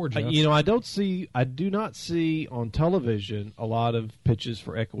instances more, Jeff. I do not see on television a lot of pitches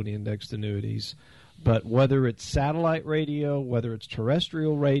for equity indexed annuities. But whether it's satellite radio, whether it's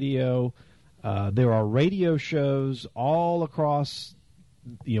terrestrial radio, there are radio shows all across.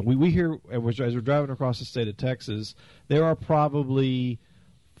 We hear as we're driving across the state of Texas, there are probably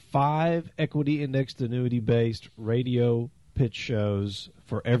 5 equity indexed annuity based radio pitch shows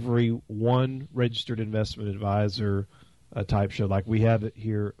for every one registered investment advisor type show, like we have it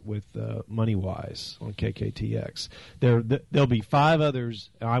here with MoneyWise on KKTX. There'll be 5 others.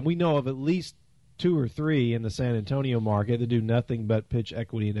 We know of at least 2 or 3 in the San Antonio market that do nothing but pitch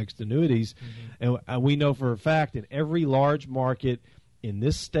equity indexed annuities. And we know for a fact in every large market in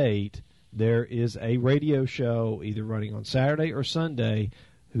this state, there is a radio show either running on Saturday or Sunday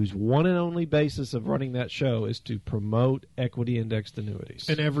whose one and only basis of running that show is to promote equity indexed annuities.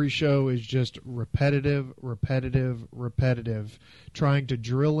 And every show is just repetitive, trying to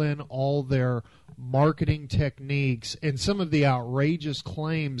drill in all their marketing techniques and some of the outrageous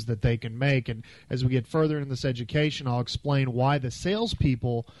claims that they can make. And as we get further in this education, I'll explain why the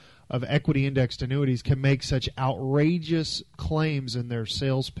salespeople of equity indexed annuities can make such outrageous claims in their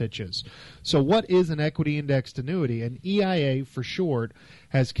sales pitches. So what is an equity indexed annuity? An EIA, for short,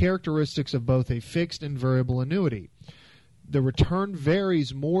 has characteristics of both a fixed and variable annuity. The return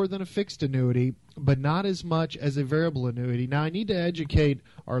varies more than a fixed annuity, but not as much as a variable annuity. Now, I need to educate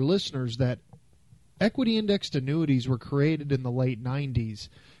our listeners that equity indexed annuities were created in the late 90s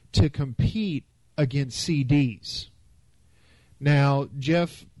to compete against CDs. Now,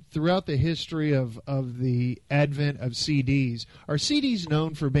 Jeff, throughout the history of the advent of CDs, are CDs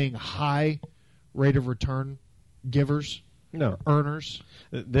known for being high rate of return givers? No. Earners?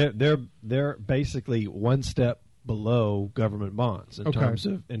 They're basically one step below government bonds in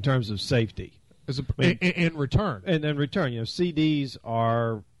terms of safety. In return. And in return, CDs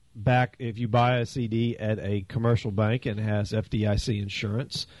are back if you buy a CD at a commercial bank and has FDIC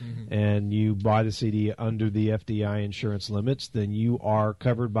insurance, and you buy the CD under the FDIC insurance limits, then you are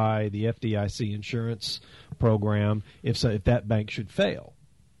covered by the FDIC insurance program if that bank should fail.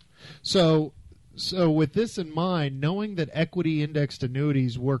 So with this in mind, knowing that equity indexed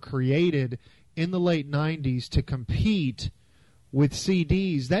annuities were created in the late 90s to compete with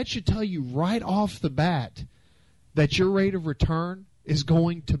CDs, that should tell you right off the bat that your rate of return is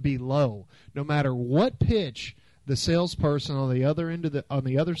going to be low, no matter what pitch the salesperson on the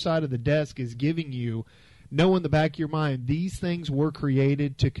other side of the desk is giving you. Know in the back of your mind, these things were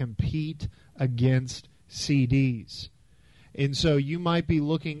created to compete against CDs. And so you might be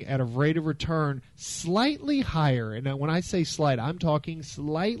looking at a rate of return slightly higher. And when I say slight, I'm talking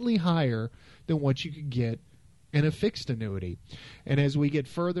slightly higher than what you could get in a fixed annuity. And as we get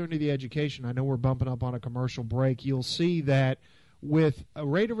further into the education, I know we're bumping up on a commercial break, you'll see that with a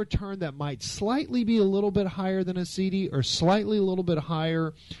rate of return that might slightly be a little bit higher than a CD or slightly a little bit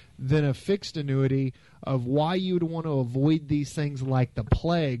higher than a fixed annuity, of why you would want to avoid these things like the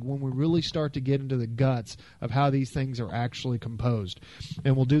plague when we really start to get into the guts of how these things are actually composed.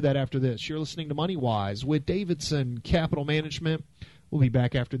 And we'll do that after this. You're listening to Money Wise with Davidson Capital Management. We'll be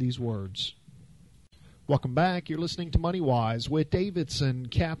back after these words. Welcome back. You're listening to Money Wise with Davidson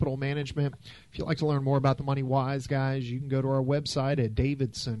Capital Management. If you'd like to learn more about the Money Wise guys, you can go to our website at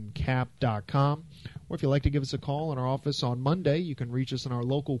davidsoncap.com. Or if you'd like to give us a call in our office on Monday, you can reach us in our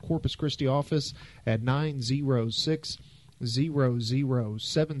local Corpus Christi office at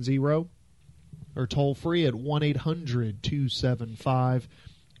 906-0070 or toll free at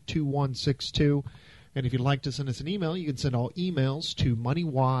 1-800-275-2162. And if you'd like to send us an email, you can send all emails to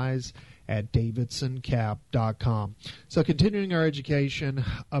moneywise@davidsoncap.com. So continuing our education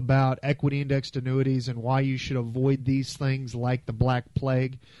about equity-indexed annuities and why you should avoid these things like the Black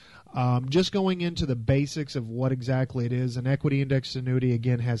Plague. Just going into the basics of what exactly it is. An equity-indexed annuity,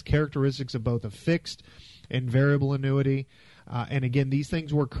 again, has characteristics of both a fixed and variable annuity. And again, these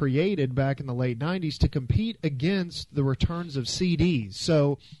things were created back in the late 90s to compete against the returns of CDs.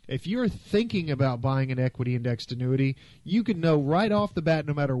 So if you're thinking about buying an equity-indexed annuity, you can know right off the bat,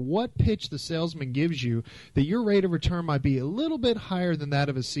 no matter what pitch the salesman gives you, that your rate of return might be a little bit higher than that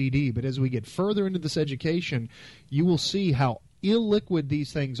of a CD. But as we get further into this education, you will see how illiquid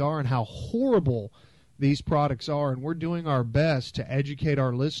these things are and how horrible these products are, and we're doing our best to educate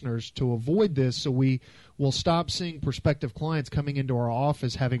our listeners to avoid this so we will stop seeing prospective clients coming into our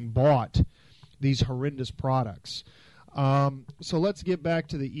office having bought these horrendous products. So let's get back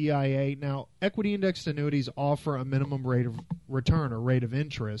to the EIA. Now, equity-indexed annuities offer a minimum rate of return or rate of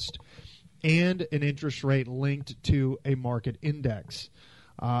interest and an interest rate linked to a market index.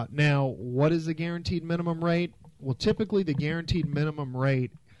 Now, what is the guaranteed minimum rate? Well, typically the guaranteed minimum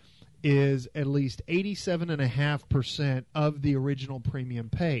rate is at least 87.5% of the original premium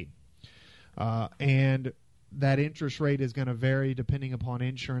paid. And that interest rate is going to vary depending upon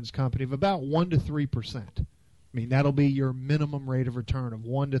insurance company of about 1 to 3%. I mean, that'll be your minimum rate of return of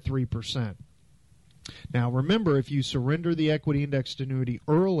 1 to 3%. Now, remember, if you surrender the equity indexed annuity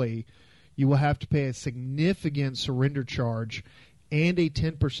early, you will have to pay a significant surrender charge and a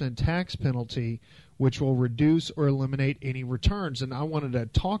 10% tax penalty, which will reduce or eliminate any returns. And I wanted to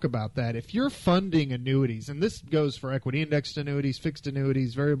talk about that. If you're funding annuities, and this goes for equity-indexed annuities, fixed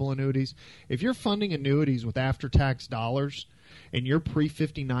annuities, variable annuities, if you're funding annuities with after-tax dollars and you're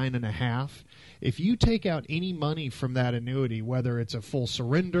pre-59.5, if you take out any money from that annuity, whether it's a full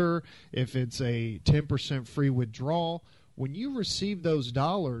surrender, if it's a 10% free withdrawal, when you receive those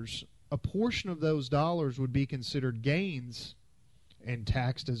dollars, a portion of those dollars would be considered gains and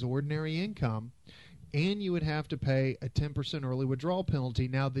taxed as ordinary income, and you would have to pay a 10% early withdrawal penalty.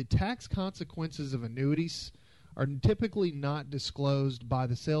 Now, the tax consequences of annuities are typically not disclosed by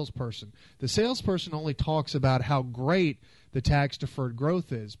the salesperson. The salesperson only talks about how great the tax-deferred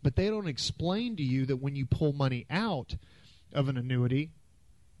growth is, but they don't explain to you that when you pull money out of an annuity,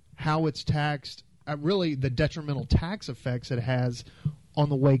 how it's taxed, really the detrimental tax effects it has on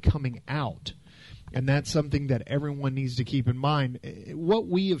the way coming out. And that's something that everyone needs to keep in mind. What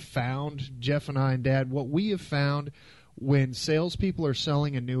we have found, Jeff and I and Dad, what we have found when salespeople are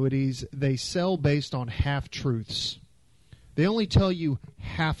selling annuities, they sell based on half-truths. They only tell you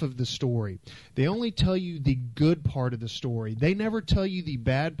half of the story. They only tell you the good part of the story. They never tell you the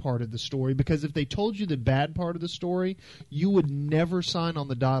bad part of the story, because if they told you the bad part of the story, you would never sign on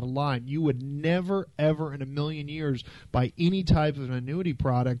the dotted line. You would never, ever in a million years buy any type of an annuity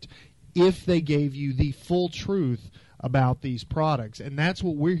product if they gave you the full truth about these products. And that's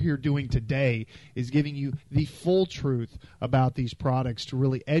what we're here doing today, is giving you the full truth about these products to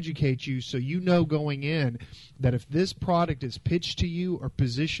really educate you, so you know going in that if this product is pitched to you or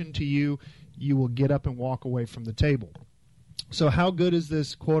positioned to you, you will get up and walk away from the table. So how good is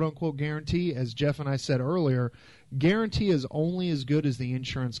this quote-unquote guarantee? As Jeff and I said earlier, guarantee is only as good as the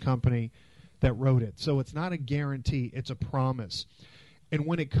insurance company that wrote it. So it's not a guarantee, it's a promise. And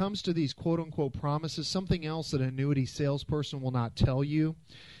when it comes to these quote-unquote promises, something else that an annuity salesperson will not tell you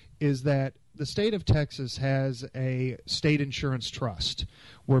is that the state of Texas has a state insurance trust,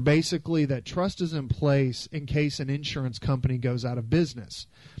 where basically that trust is in place in case an insurance company goes out of business.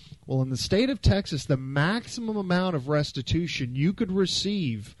 Well, in the state of Texas, the maximum amount of restitution you could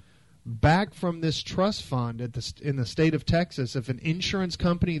receive back from this trust fund in the state of Texas, if an insurance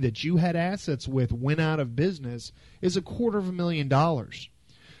company that you had assets with went out of business, is $250,000.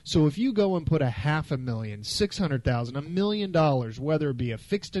 So if you go and put $500,000, $600,000, $1 million, whether it be a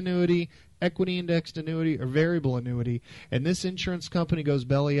fixed annuity, equity indexed annuity, or variable annuity, and this insurance company goes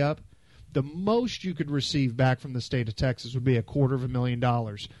belly up, the most you could receive back from the state of Texas would be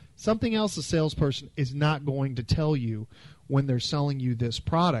 $250,000. Something else a salesperson is not going to tell you when they're selling you this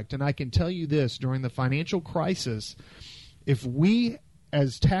product. And I can tell you this, during the financial crisis, if we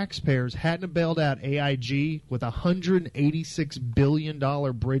as taxpayers hadn't bailed out AIG with a $186 billion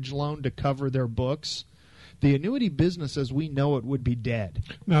bridge loan to cover their books, the annuity business as we know it would be dead.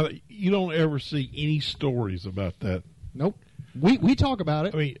 Now, you don't ever see any stories about that. Nope. We talk about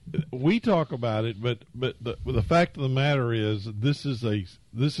it. I mean, we talk about it, but the fact of the matter is, this is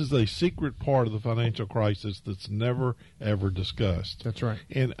a secret part of the financial crisis that's never ever discussed. That's right.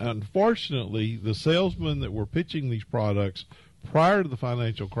 And unfortunately, the salesmen that were pitching these products prior to the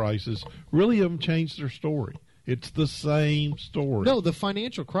financial crisis really haven't changed their story. It's the same story. No, the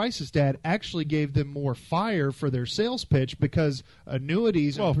financial crisis, Dad, actually gave them more fire for their sales pitch because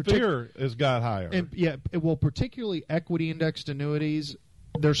annuities... Well, fear has got higher. And, particularly equity-indexed annuities,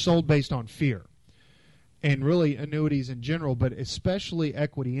 they're sold based on fear. And really annuities in general, but especially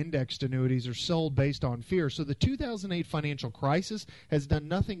equity-indexed annuities are sold based on fear. So the 2008 financial crisis has done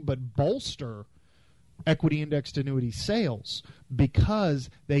nothing but bolster equity-indexed annuity sales because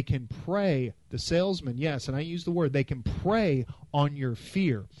they can prey, the salesman, yes, and I use the word, they can prey on your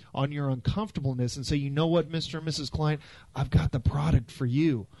fear, on your uncomfortableness and say, you know what, Mr. and Mrs. Client, I've got the product for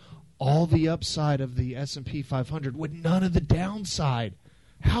you. All the upside of the S&P 500 with none of the downside.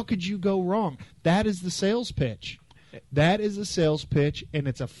 How could you go wrong? That is the sales pitch. That is a sales pitch, and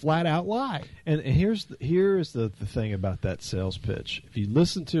it's a flat-out lie. And here's the thing about that sales pitch. If you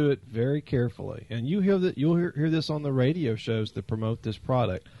listen to it very carefully, and you'll hear this on the radio shows that promote this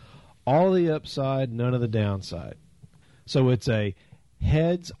product, all the upside, none of the downside. So it's a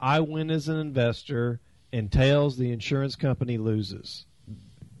heads, I win as an investor, and tails, the insurance company loses.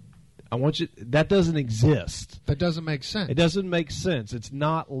 That doesn't exist. That doesn't make sense. It doesn't make sense. It's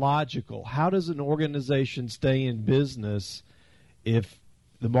not logical. How does an organization stay in business if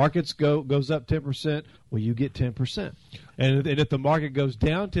the markets goes up 10%? Well, you get 10%. And if the market goes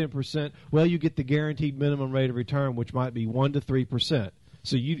down 10%, well, you get the guaranteed minimum rate of return, which might be 1 to 3%.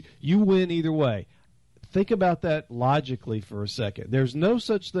 So you win either way. Think about that logically for a second. There's no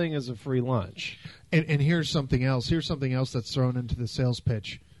such thing as a free lunch. And here's something else. Here's something else that's thrown into the sales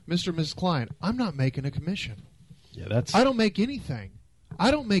pitch. Mr. and Mrs. Client, I'm not making a commission. Yeah, I don't make anything.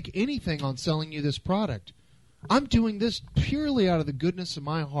 I don't make anything on selling you this product. I'm doing this purely out of the goodness of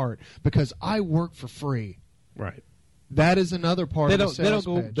my heart because I work for free. Right. That is another part of the sales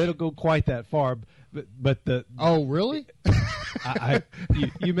pitch. They don't go quite that far, but the oh really?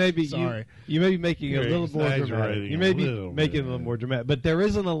 You may be sorry. You may be making it a little more dramatic. You may be making it a little more dramatic, but there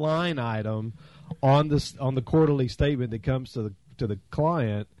isn't a line item on the quarterly statement that comes to the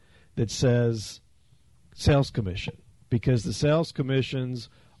client that says sales commission, because the sales commissions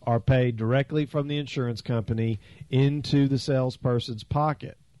are paid directly from the insurance company into the salesperson's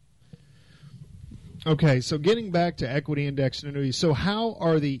pocket. Okay, so getting back to equity indexed annuities, so how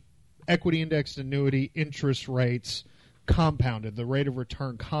are the equity indexed annuity interest rates compounded, the rate of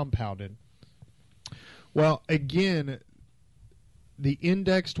return compounded? Well, again, the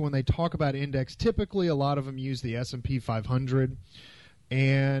indexed, when they talk about index, typically a lot of them use the S&P 500,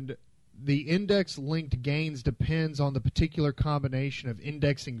 and the index-linked gains depends on the particular combination of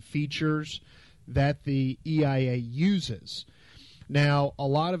indexing features that the EIA uses. Now, a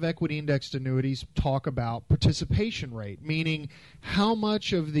lot of equity-indexed annuities talk about participation rate, meaning how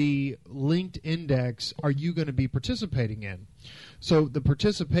much of the linked index are you going to be participating in? So the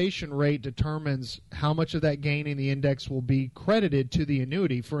participation rate determines how much of that gain in the index will be credited to the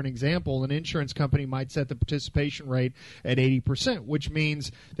annuity. For an example, an insurance company might set the participation rate at 80%, which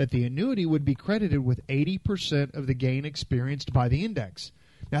means that the annuity would be credited with 80% of the gain experienced by the index.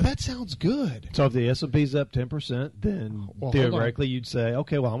 Now, that sounds good. So if the S&P's up 10%, then theoretically you'd say,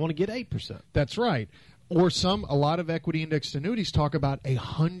 okay, well, I want to get 8%. That's right. Or a lot of equity-indexed annuities talk about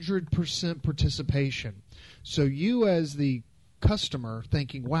 100% participation. So you as the customer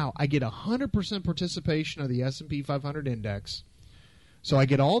thinking, wow, I get 100% participation of the S&P 500 index, so I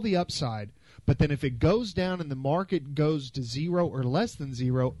get all the upside, but then if it goes down and the market goes to 0 or less than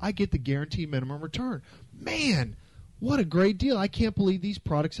 0, I get the guaranteed minimum return. Man, what a great deal. I can't believe these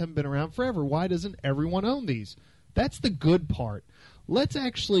products haven't been around forever. Why doesn't everyone own these? That's the good part. Let's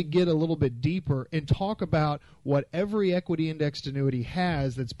actually get a little bit deeper and talk about what every equity indexed annuity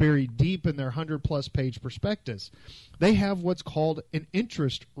has that's buried deep in their 100-plus page prospectus. They have what's called an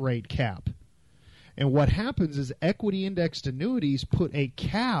interest rate cap. And what happens is equity indexed annuities put a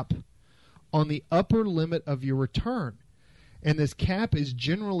cap on the upper limit of your return. And this cap is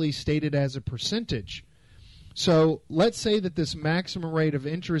generally stated as a percentage. So let's say that this maximum rate of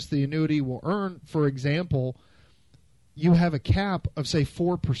interest the annuity will earn, for example, you have a cap of, say,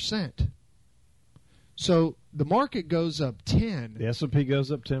 4%. So the market goes up 10. The S&P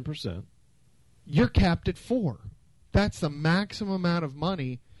goes up 10%. You're capped at 4. That's the maximum amount of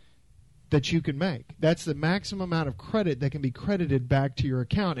money that you can make. That's the maximum amount of credit that can be credited back to your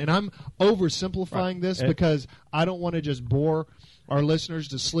account. And I'm oversimplifying this because I don't want to just bore our listeners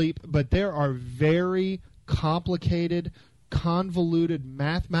to sleep, but there are very complicated convoluted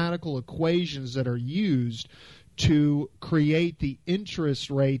mathematical equations that are used to create the interest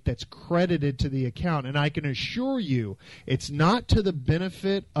rate that's credited to the account. And I can assure you, it's not to the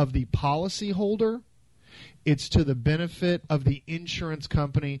benefit of the policyholder. It's to the benefit of the insurance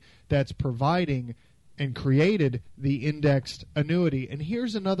company that's providing and created the indexed annuity. And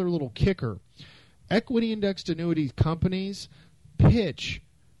here's another little kicker. Equity indexed annuity companies pitch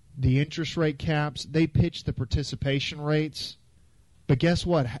the interest rate caps. They pitch the participation rates. But guess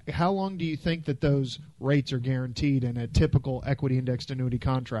what? How long do you think that those rates are guaranteed in a typical equity indexed annuity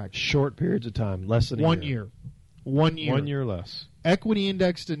contract? Short periods of time, less than a 1 year. 1 year. 1 year less. Equity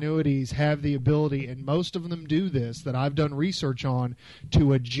indexed annuities have the ability, and most of them do this, that I've done research on,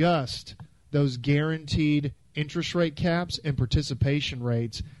 to adjust those guaranteed interest rate caps and participation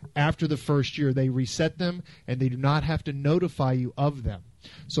rates after the first year. They reset them, and they do not have to notify you of them.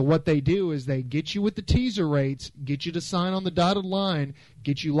 So what they do is they get you with the teaser rates, get you to sign on the dotted line,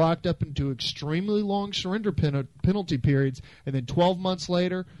 get you locked up into extremely long surrender penalty periods, and then 12 months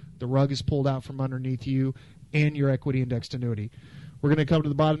later, the rug is pulled out from underneath you and your equity indexed annuity. We're going to come to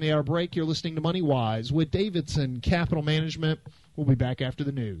the bottom of the hour break. You're listening to Money Wise with Davidson Capital Management. We'll be back after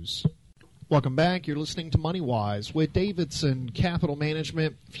the news. Welcome back. You're listening to Money Wise with Davidson Capital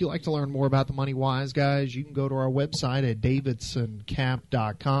Management. If you'd like to learn more about the Money Wise guys, you can go to our website at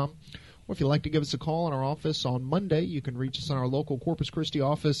davidsoncap.com. Or if you'd like to give us a call in our office on Monday, you can reach us in our local Corpus Christi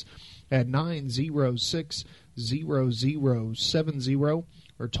office at 906-0070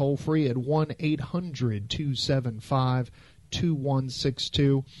 or toll free at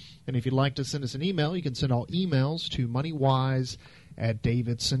 1-800-275-2162. And if you'd like to send us an email, you can send all emails to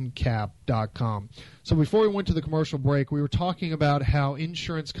moneywise@davidsoncap.com. So before we went to the commercial break, we were talking about how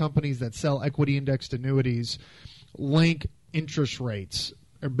insurance companies that sell equity indexed annuities link interest rates,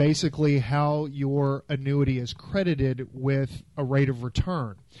 or basically how your annuity is credited with a rate of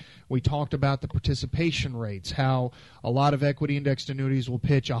return. We talked about the participation rates, how a lot of equity indexed annuities will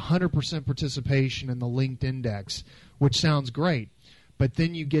pitch 100% participation in the linked index, which sounds great. But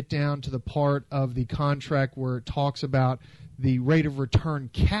then you get down to the part of the contract where it talks about the rate of return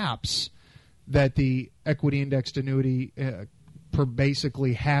caps that the equity indexed annuity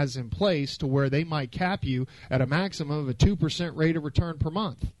basically has in place, to where they might cap you at a maximum of a 2% rate of return per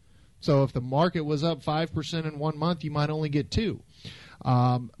month. So if the market was up 5% in 1 month, you might only get 2.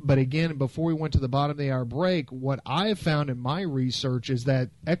 But again, before we went to the bottom of the hour break, what I have found in my research is that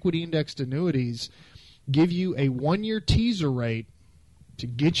equity indexed annuities give you a 1-year teaser rate to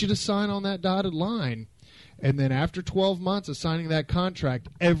get you to sign on that dotted line. And then after 12 months of signing that contract,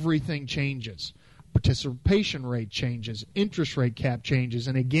 everything changes. Participation rate changes, interest rate cap changes,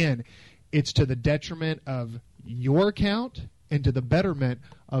 and again, it's to the detriment of your account and to the betterment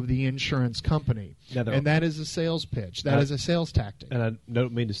of the insurance company. And that is a sales pitch. That is a sales tactic. And I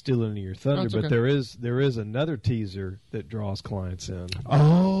don't mean to steal any of your thunder, but there is another teaser that draws clients in.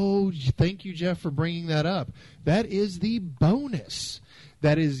 Oh, thank you, Jeff, for bringing that up. That is the bonus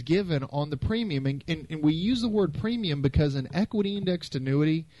that is given on the premium. And we use the word premium because an equity indexed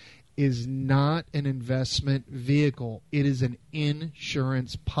annuity is not an investment vehicle. It is an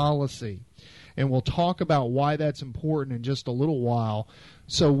insurance policy. And we'll talk about why that's important in just a little while.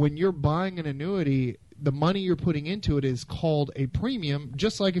 So when you're buying an annuity, the money you're putting into it is called a premium,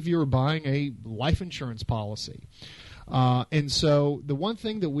 just like if you were buying a life insurance policy. And so the one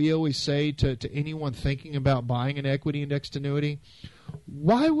thing that we always say to anyone thinking about buying an equity indexed annuity,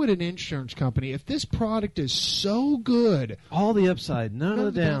 why would an insurance company, if this product is so good, all the upside, none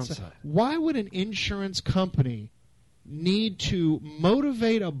of the downside, why would an insurance company need to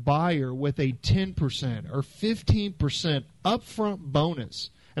motivate a buyer with a 10% or 15% upfront bonus?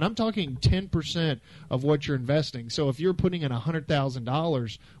 And I'm talking 10% of what you're investing. So if you're putting in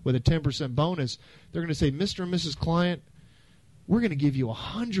 $100,000 with a 10% bonus, they're going to say, Mr. and Mrs. Client, we're going to give you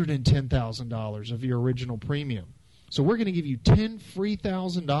 $110,000 of your original premium. So we're going to give you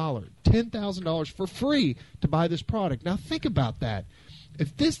 $10,000 for free to buy this product. Now think about that.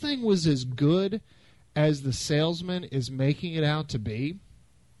 If this thing was as good as the salesman is making it out to be,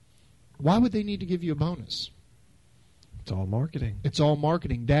 why would they need to give you a bonus? It's all marketing. It's all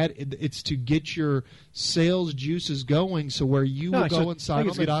marketing. It's to get your sales juices going, so where you will go and sign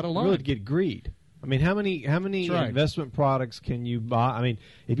on the dotted line. Really get greed. I mean, how many investment products can you buy? I mean,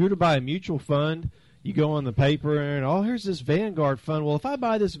 if you were to buy a mutual fund, you go on the paper and, here's this Vanguard fund. Well, if I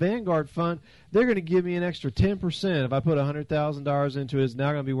buy this Vanguard fund, they're going to give me an extra 10%. If I put $100,000 into it, it's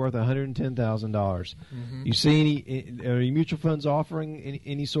now going to be worth $110,000. Mm-hmm. You see any mutual funds offering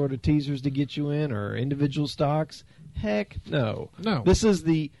any sort of teasers to get you in, or individual stocks? Heck no. No. This is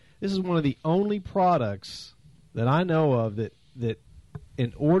one of the only products that I know of that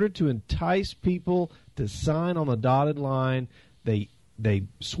in order to entice people to sign on the dotted line, they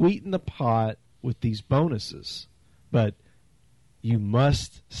sweeten the pot with these bonuses. But you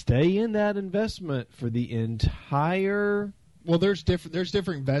must stay in that investment for the entire. Well, there's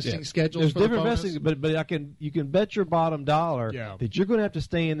different vesting schedules. There's for different the bonus. vesting, but you can bet your bottom dollar that you're going to have to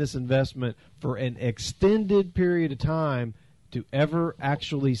stay in this investment for an extended period of time to ever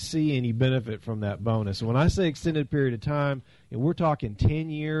actually see any benefit from that bonus. And when I say extended period of time, we're talking 10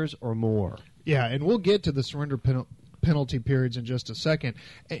 years or more. Yeah, and we'll get to the surrender penalty periods in just a second.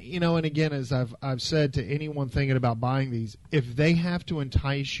 And again, as I've said to anyone thinking about buying these, if they have to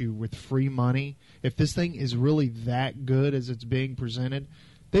entice you with free money, if this thing is really that good as it's being presented,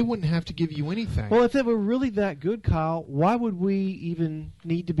 they wouldn't have to give you anything. Well, if it were really that good, Kyle, why would we even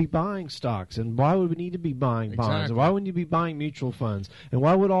need to be buying stocks? And why would we need to be buying bonds? And why wouldn't you be buying mutual funds? And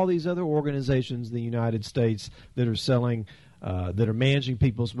why would all these other organizations in the United States that are selling that are managing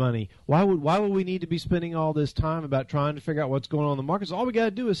people's money, why would we need to be spending all this time about trying to figure out what's going on in the markets? All we got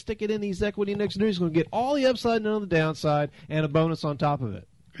to do is stick it in these equity index annuities. We're going to get all the upside and none of the downside and a bonus on top of it.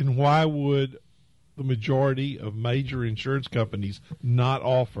 And why would the majority of major insurance companies not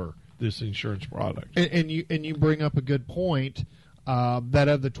offer this insurance product? And you bring up a good point that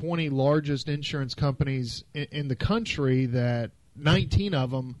of the 20 largest insurance companies in the country, that 19 of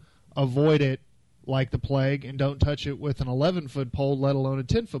them avoid it like the plague and don't touch it with an 11-foot pole, let alone a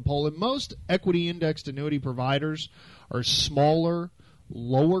 10-foot pole. And most equity indexed annuity providers are smaller,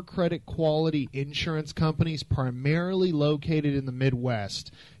 lower credit quality insurance companies, primarily located in the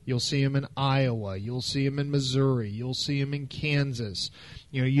Midwest. You'll see them in Iowa. You'll see them in Missouri. You'll see them in Kansas.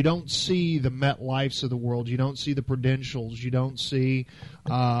 You don't see the MetLifes of the world. You don't see the Prudentials. You don't see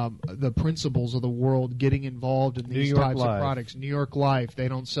the Principals of the world getting involved in these types of products. New York Life, they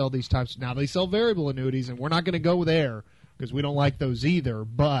don't sell these types. Now, they sell variable annuities, and we're not going to go there because we don't like those either,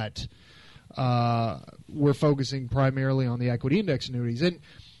 but we're focusing primarily on the equity index annuities. And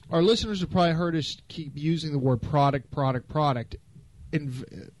our listeners have probably heard us keep using the word product.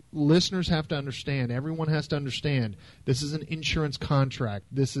 Listeners have to understand, everyone has to understand, this is an insurance contract.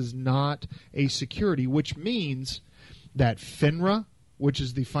 This is not a security, which means that FINRA, which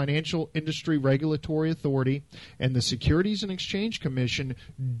is the Financial Industry Regulatory Authority, and the Securities and Exchange Commission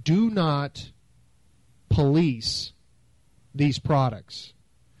do not police these products,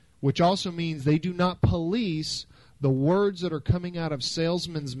 which also means they do not police the words that are coming out of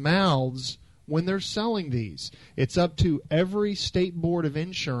salesmen's mouths when they're selling these. It's up to every state board of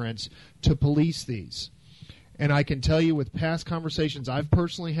insurance to police these. And I can tell you, with past conversations I've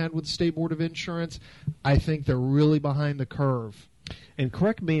personally had with the State Board of Insurance, I think they're really behind the curve. And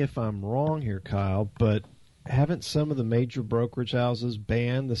correct me if I'm wrong here, Kyle, but haven't some of the major brokerage houses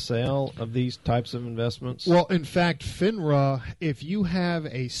banned the sale of these types of investments? Well, in fact, FINRA, if you have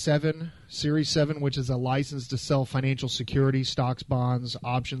a Series 7, which is a license to sell financial securities, stocks, bonds,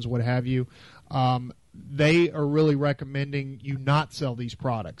 options, what have you, they are really recommending you not sell these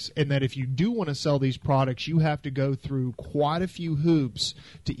products. And that if you do want to sell these products, you have to go through quite a few hoops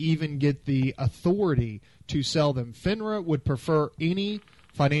to even get the authority to sell them. FINRA would prefer any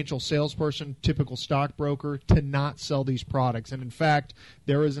financial salesperson, typical stockbroker, to not sell these products. And in fact,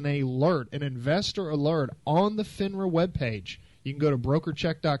 there is an alert, an investor alert on the FINRA webpage. You can go to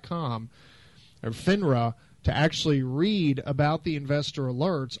brokercheck.com or FINRA to actually read about the investor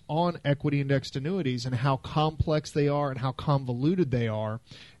alerts on equity indexed annuities and how complex they are and how convoluted they are.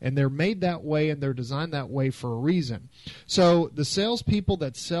 And they're made that way and they're designed that way for a reason. So the salespeople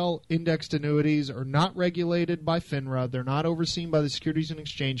that sell indexed annuities are not regulated by FINRA. They're not overseen by the Securities and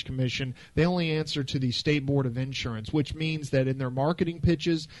Exchange Commission. They only answer to the State Board of Insurance, which means that in their marketing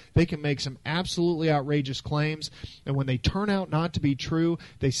pitches, they can make some absolutely outrageous claims. And when they turn out not to be true,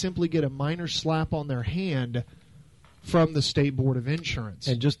 they simply get a minor slap on their hand from the State Board of Insurance.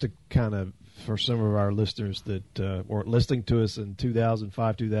 And just to kind of, for some of our listeners that weren't listening to us in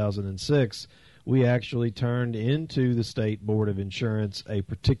 2005, 2006, we actually turned into the State Board of Insurance a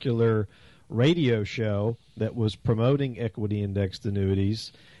particular radio show that was promoting equity indexed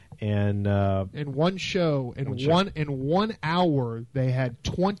annuities. And in one show, in one hour, they had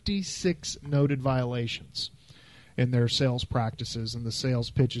 26 noted violations in their sales practices and the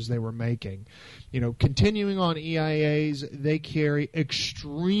sales pitches they were making. Continuing on EIAs, they carry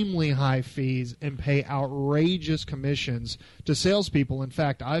extremely high fees and pay outrageous commissions to salespeople. In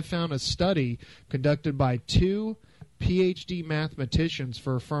fact, I found a study conducted by 2 PhD mathematicians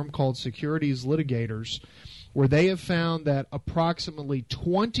for a firm called Securities Litigators, where they have found that approximately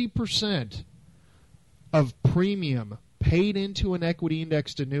 20% of premium paid into an equity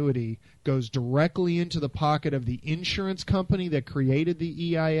indexed annuity goes directly into the pocket of the insurance company that created the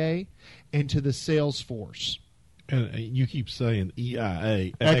EIA and to the sales force. And you keep saying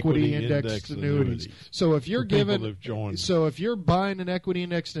EIA, equity indexed annuities. So if you're if you're buying an equity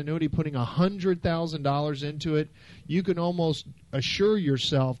indexed annuity, putting $100,000 into it, you can almost assure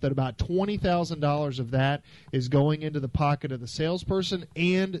yourself that about $20,000 of that is going into the pocket of the salesperson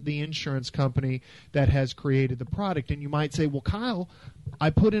and the insurance company that has created the product. And you might say, well, Kyle, I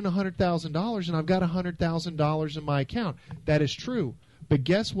put in $100,000 and I've got $100,000 in my account. That is true. But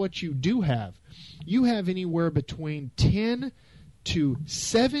guess what you do have? You have anywhere between 10 to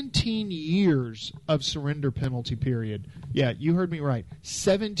 17 years of surrender penalty period. Yeah, you heard me right.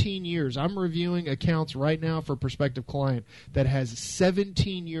 17 years. I'm reviewing accounts right now for a prospective client that has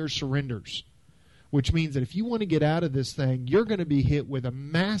 17 year surrenders, which means that if you want to get out of this thing, you're going to be hit with a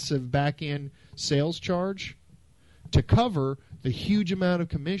massive back-end sales charge to cover the huge amount of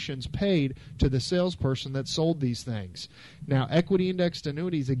commissions paid to the salesperson that sold these things. Now, equity indexed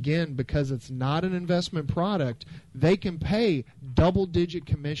annuities, again, because it's not an investment product, they can pay double-digit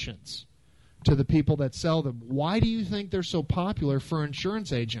commissions to the people that sell them. Why do you think they're so popular for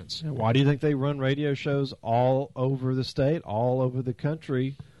insurance agents? Why do you think they run radio shows all over the state, all over the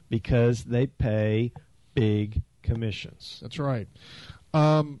country? Because they pay big commissions. That's right.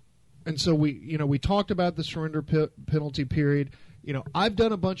 And so we talked about the surrender penalty period. I've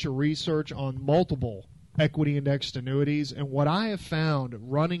done a bunch of research on multiple equity indexed annuities, and what I have found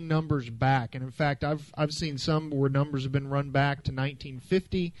running numbers back, and in fact I've seen some where numbers have been run back to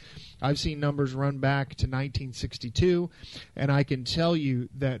 1950. I've seen numbers run back to 1962, and I can tell you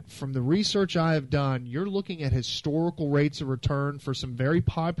that from the research I have done, you're looking at historical rates of return for some very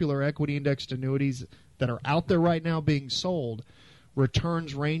popular equity indexed annuities that are out there right now being sold.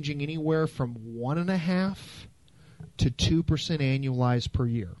 Returns ranging anywhere from 1.5% to 2% annualized per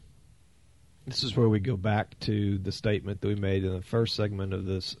year. This is where we go back to the statement that we made in the first segment of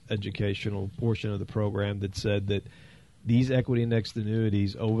this educational portion of the program that said that these equity indexed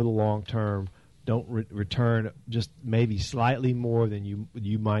annuities over the long term don't return just maybe slightly more than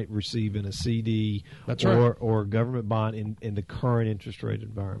you might receive in a CD. That's right. Or government bond in the current interest rate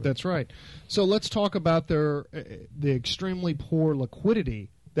environment. That's right. So let's talk about the extremely poor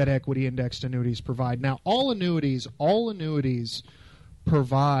liquidity that equity indexed annuities provide. Now, all annuities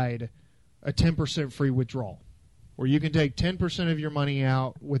provide a 10% free withdrawal, where you can take 10% of your money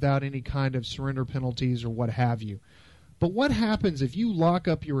out without any kind of surrender penalties or what have you. But what happens if you lock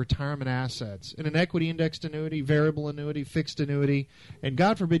up your retirement assets in an equity indexed annuity, variable annuity, fixed annuity, and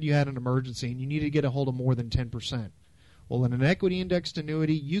God forbid you had an emergency and you need to get a hold of more than 10%? Well, in an equity indexed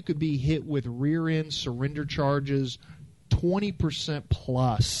annuity, you could be hit with rear-end surrender charges 20%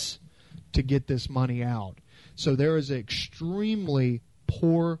 plus to get this money out. So there is extremely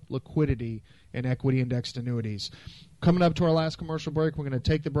poor liquidity in equity indexed annuities. Coming up to our last commercial break, we're going to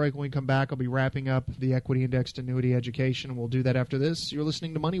take the break. When we come back, I'll be wrapping up the equity indexed annuity education, and we'll do that after this. You're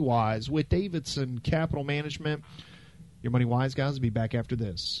listening to Money Wise with Davidson Capital Management. Your Money Wise guys will be back after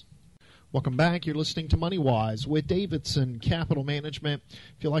this. Welcome back. You're listening to Money Wise with Davidson Capital Management.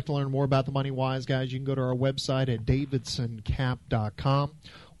 If you'd like to learn more about the Money Wise guys, you can go to our website at davidsoncap.com.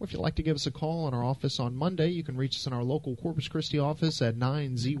 Or if you'd like to give us a call in our office on Monday, you can reach us in our local Corpus Christi office at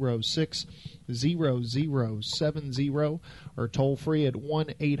 906-0070 or toll free at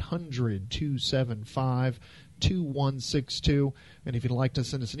 1-800-275-2162. And if you'd like to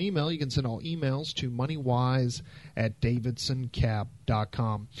send us an email, you can send all emails to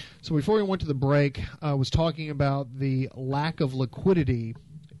moneywise@davidsoncap.com. So before we went to the break, I was talking about the lack of liquidity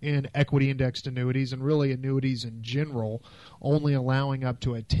in equity indexed annuities, and really annuities in general, only allowing up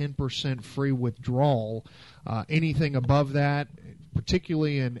to a 10% free withdrawal. Anything above that,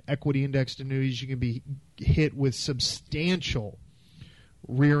 particularly in equity indexed annuities, you can be hit with substantial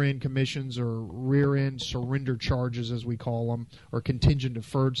rear-end commissions or rear-end surrender charges, as we call them, or contingent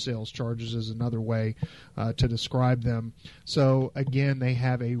deferred sales charges is another way to describe them. So again, they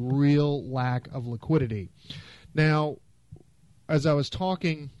have a real lack of liquidity. Now, as I was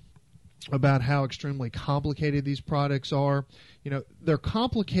talking about how extremely complicated these products are, they're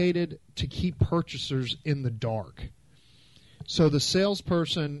complicated to keep purchasers in the dark. So the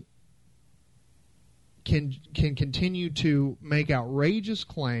salesperson can continue to make outrageous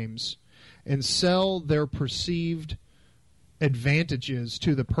claims and sell their perceived advantages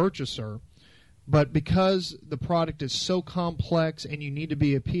to the purchaser, but because the product is so complex and you need to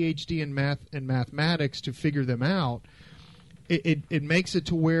be a PhD in math and mathematics to figure them out, it makes it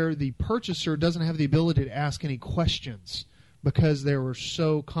to where the purchaser doesn't have the ability to ask any questions because they were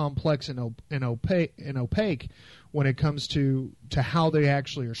so complex and opaque, when it comes to how they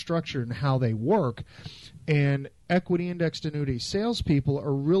actually are structured and how they work. And equity indexed annuity salespeople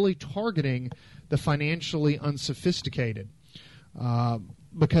are really targeting the financially unsophisticated.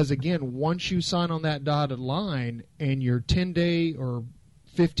 Because, again, once you sign on that dotted line and your 10-day or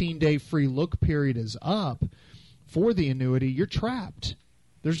 15-day free look period is up for the annuity, you're trapped.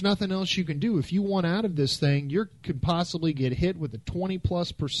 There's nothing else you can do. If you want out of this thing, you could possibly get hit with a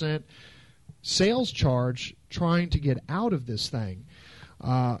 20+% sales charge trying to get out of this thing.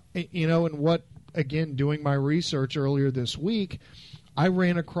 And what, again, doing my research earlier this week, I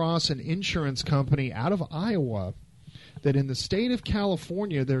ran across an insurance company out of Iowa that in the state of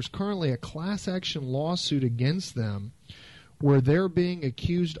California, there's currently a class action lawsuit against them where they're being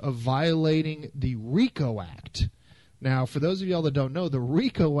accused of violating the RICO Act. Now, for those of y'all that don't know, the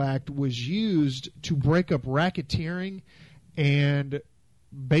RICO Act was used to break up racketeering and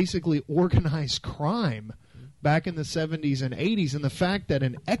basically organized crime back in the 70s and 80s. And the fact that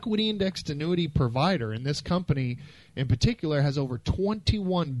an equity-indexed annuity provider, and this company in particular has over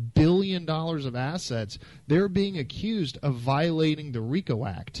 $21 billion of assets, they're being accused of violating the RICO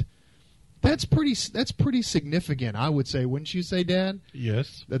Act. That's pretty significant, I would say. Wouldn't you say, Dad?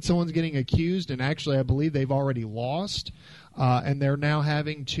 Yes. That someone's getting accused, and actually I believe they've already lost, and they're now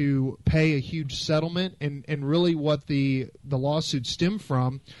having to pay a huge settlement. And really what the lawsuit stemmed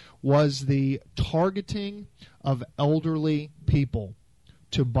from was the targeting of elderly people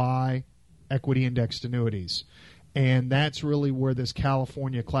to buy equity-indexed annuities. And that's really where this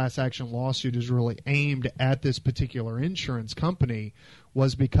California class action lawsuit is really aimed at this particular insurance company,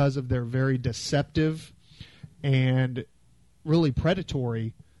 was because of their very deceptive and really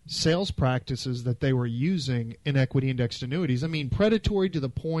predatory sales practices that they were using in equity-indexed annuities. I mean, predatory to the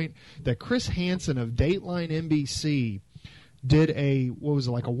point that Chris Hansen of Dateline NBC did a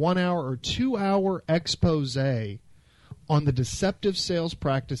 1 hour or 2 hour expose on the deceptive sales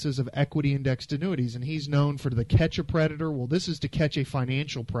practices of equity-indexed annuities, and he's known for the catch a predator. Well, this is to catch a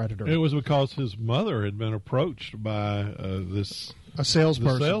financial predator. It was because his mother had been approached by a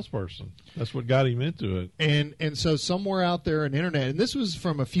salesperson. That's what got him into it. And so somewhere out there on the internet, and this was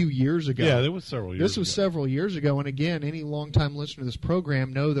from a few years ago. Yeah, it was several years ago. This was several years ago, and again, any longtime listener to this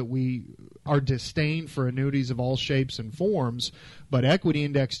program know that we are disdain for annuities of all shapes and forms, but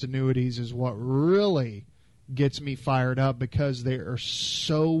equity-indexed annuities is what really gets me fired up because they are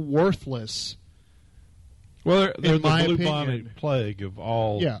so worthless. Well, they're in the my bubonic plague of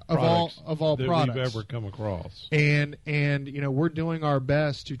all products of all that products we've ever come across. And we're doing our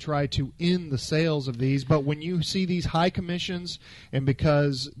best to try to end the sales of these. But when you see these high commissions, and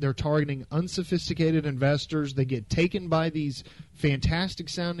because they're targeting unsophisticated investors, they get taken by these fantastic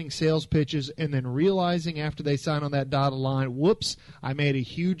sounding sales pitches, and then realizing after they sign on that dotted line, whoops, I made a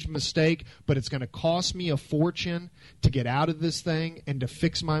huge mistake, but it's going to cost me a fortune to get out of this thing and to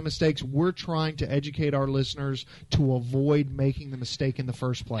fix my mistakes. We're trying to educate our listeners to avoid making the mistake in the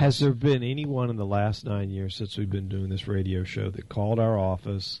first place. Has there been anyone in the last 9 years since we've been doing this radio show that called our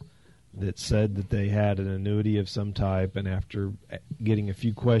office that said that they had an annuity of some type, and after getting a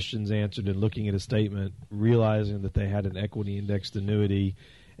few questions answered and looking at a statement, realizing that they had an equity-indexed annuity,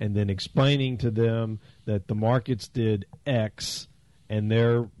 and then explaining to them that the markets did X and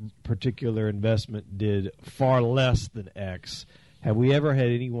their particular investment did far less than X? Have we ever had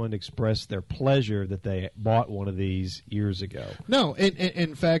anyone express their pleasure that they bought one of these years ago? No.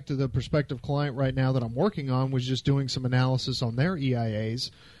 In fact, the prospective client right now that I'm working on was just doing some analysis on their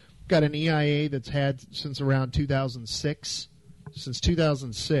EIAs. Got an EIA that's had since around 2006. Since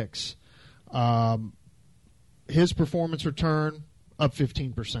 2006, his performance return up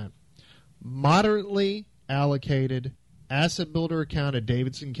 15%. Moderately allocated asset builder account at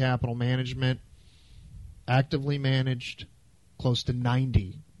Davidson Capital Management, actively managed, close to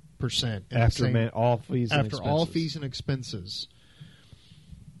 90% after all fees and expenses. All fees and expenses.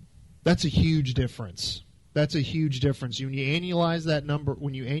 That's a huge difference. That's a huge difference. When you annualize that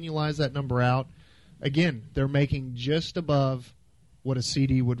number out, again, they're making just above what a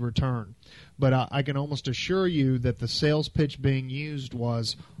CD would return. But I can almost assure you that the sales pitch being used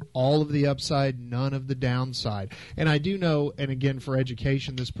was all of the upside, none of the downside. And I do know, and again, for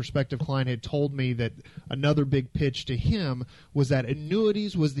education, this prospective client had told me that another big pitch to him was that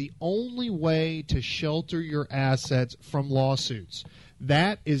annuities was the only way to shelter your assets from lawsuits.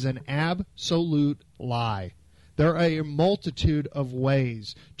 That is an absolute lie. There are a multitude of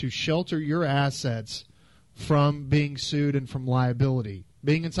ways to shelter your assets from being sued and from liability.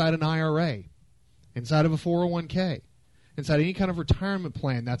 Being inside an IRA, inside of a 401k, inside any kind of retirement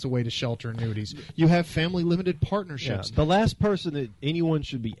plan, that's a way to shelter annuities. You have family limited partnerships. The last person that anyone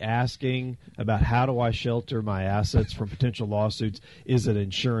should be asking about how do I shelter my assets from potential lawsuits is an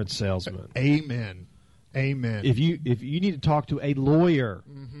insurance salesman. Amen. If you need to talk to a lawyer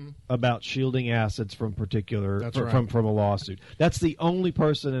about shielding assets from from a lawsuit, that's the only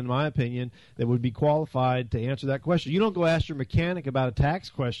person, in my opinion, that would be qualified to answer that question. You don't go ask your mechanic about a tax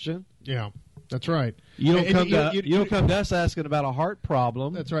question. Yeah, that's right. You don't come to us asking about a heart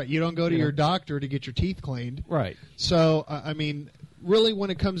problem. That's right. You don't go to your doctor to get your teeth cleaned. Right. So, I mean, really, when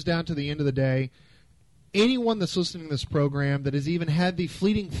it comes down to the end of the day, anyone that's listening to this program that has even had the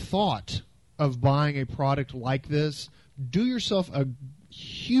fleeting thought of buying a product like this, do yourself a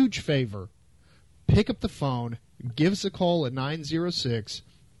huge favor. Pick up the phone, give us a call at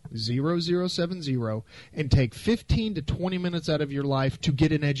 906-0070, and take 15 to 20 minutes out of your life to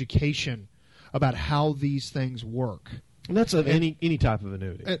get an education about how these things work. And that's of any type of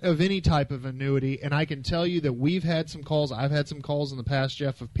annuity. Of any type of annuity. And I can tell you that we've had some calls, I've had some calls in the past,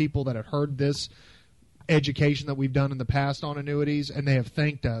 Jeff, of people that have heard this education that we've done in the past on annuities, and they have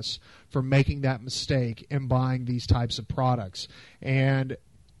thanked us for making that mistake in buying these types of products. And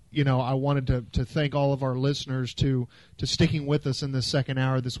I wanted to thank all of our listeners to sticking with us in this second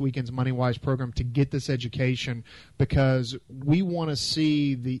hour of this weekend's MoneyWise program to get this education, because we want to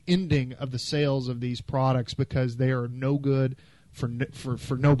see the ending of the sales of these products, because they are no good for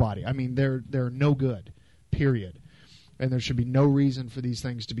nobody. I mean, they're no good, period. And there should be no reason for these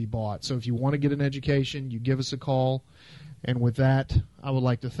things to be bought. So if you want to get an education, you give us a call. And with that, I would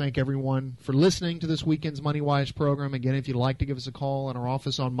like to thank everyone for listening to this weekend's MoneyWise program. Again, if you'd like to give us a call in our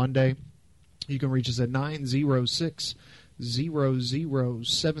office on Monday, you can reach us at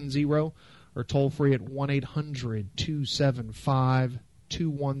 906-0070 or toll free at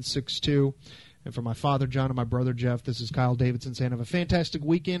 1-800-275-2162. And for my father, John, and my brother, Jeff, this is Kyle Davidson saying have a fantastic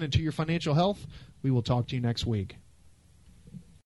weekend. And to your financial health, we will talk to you next week.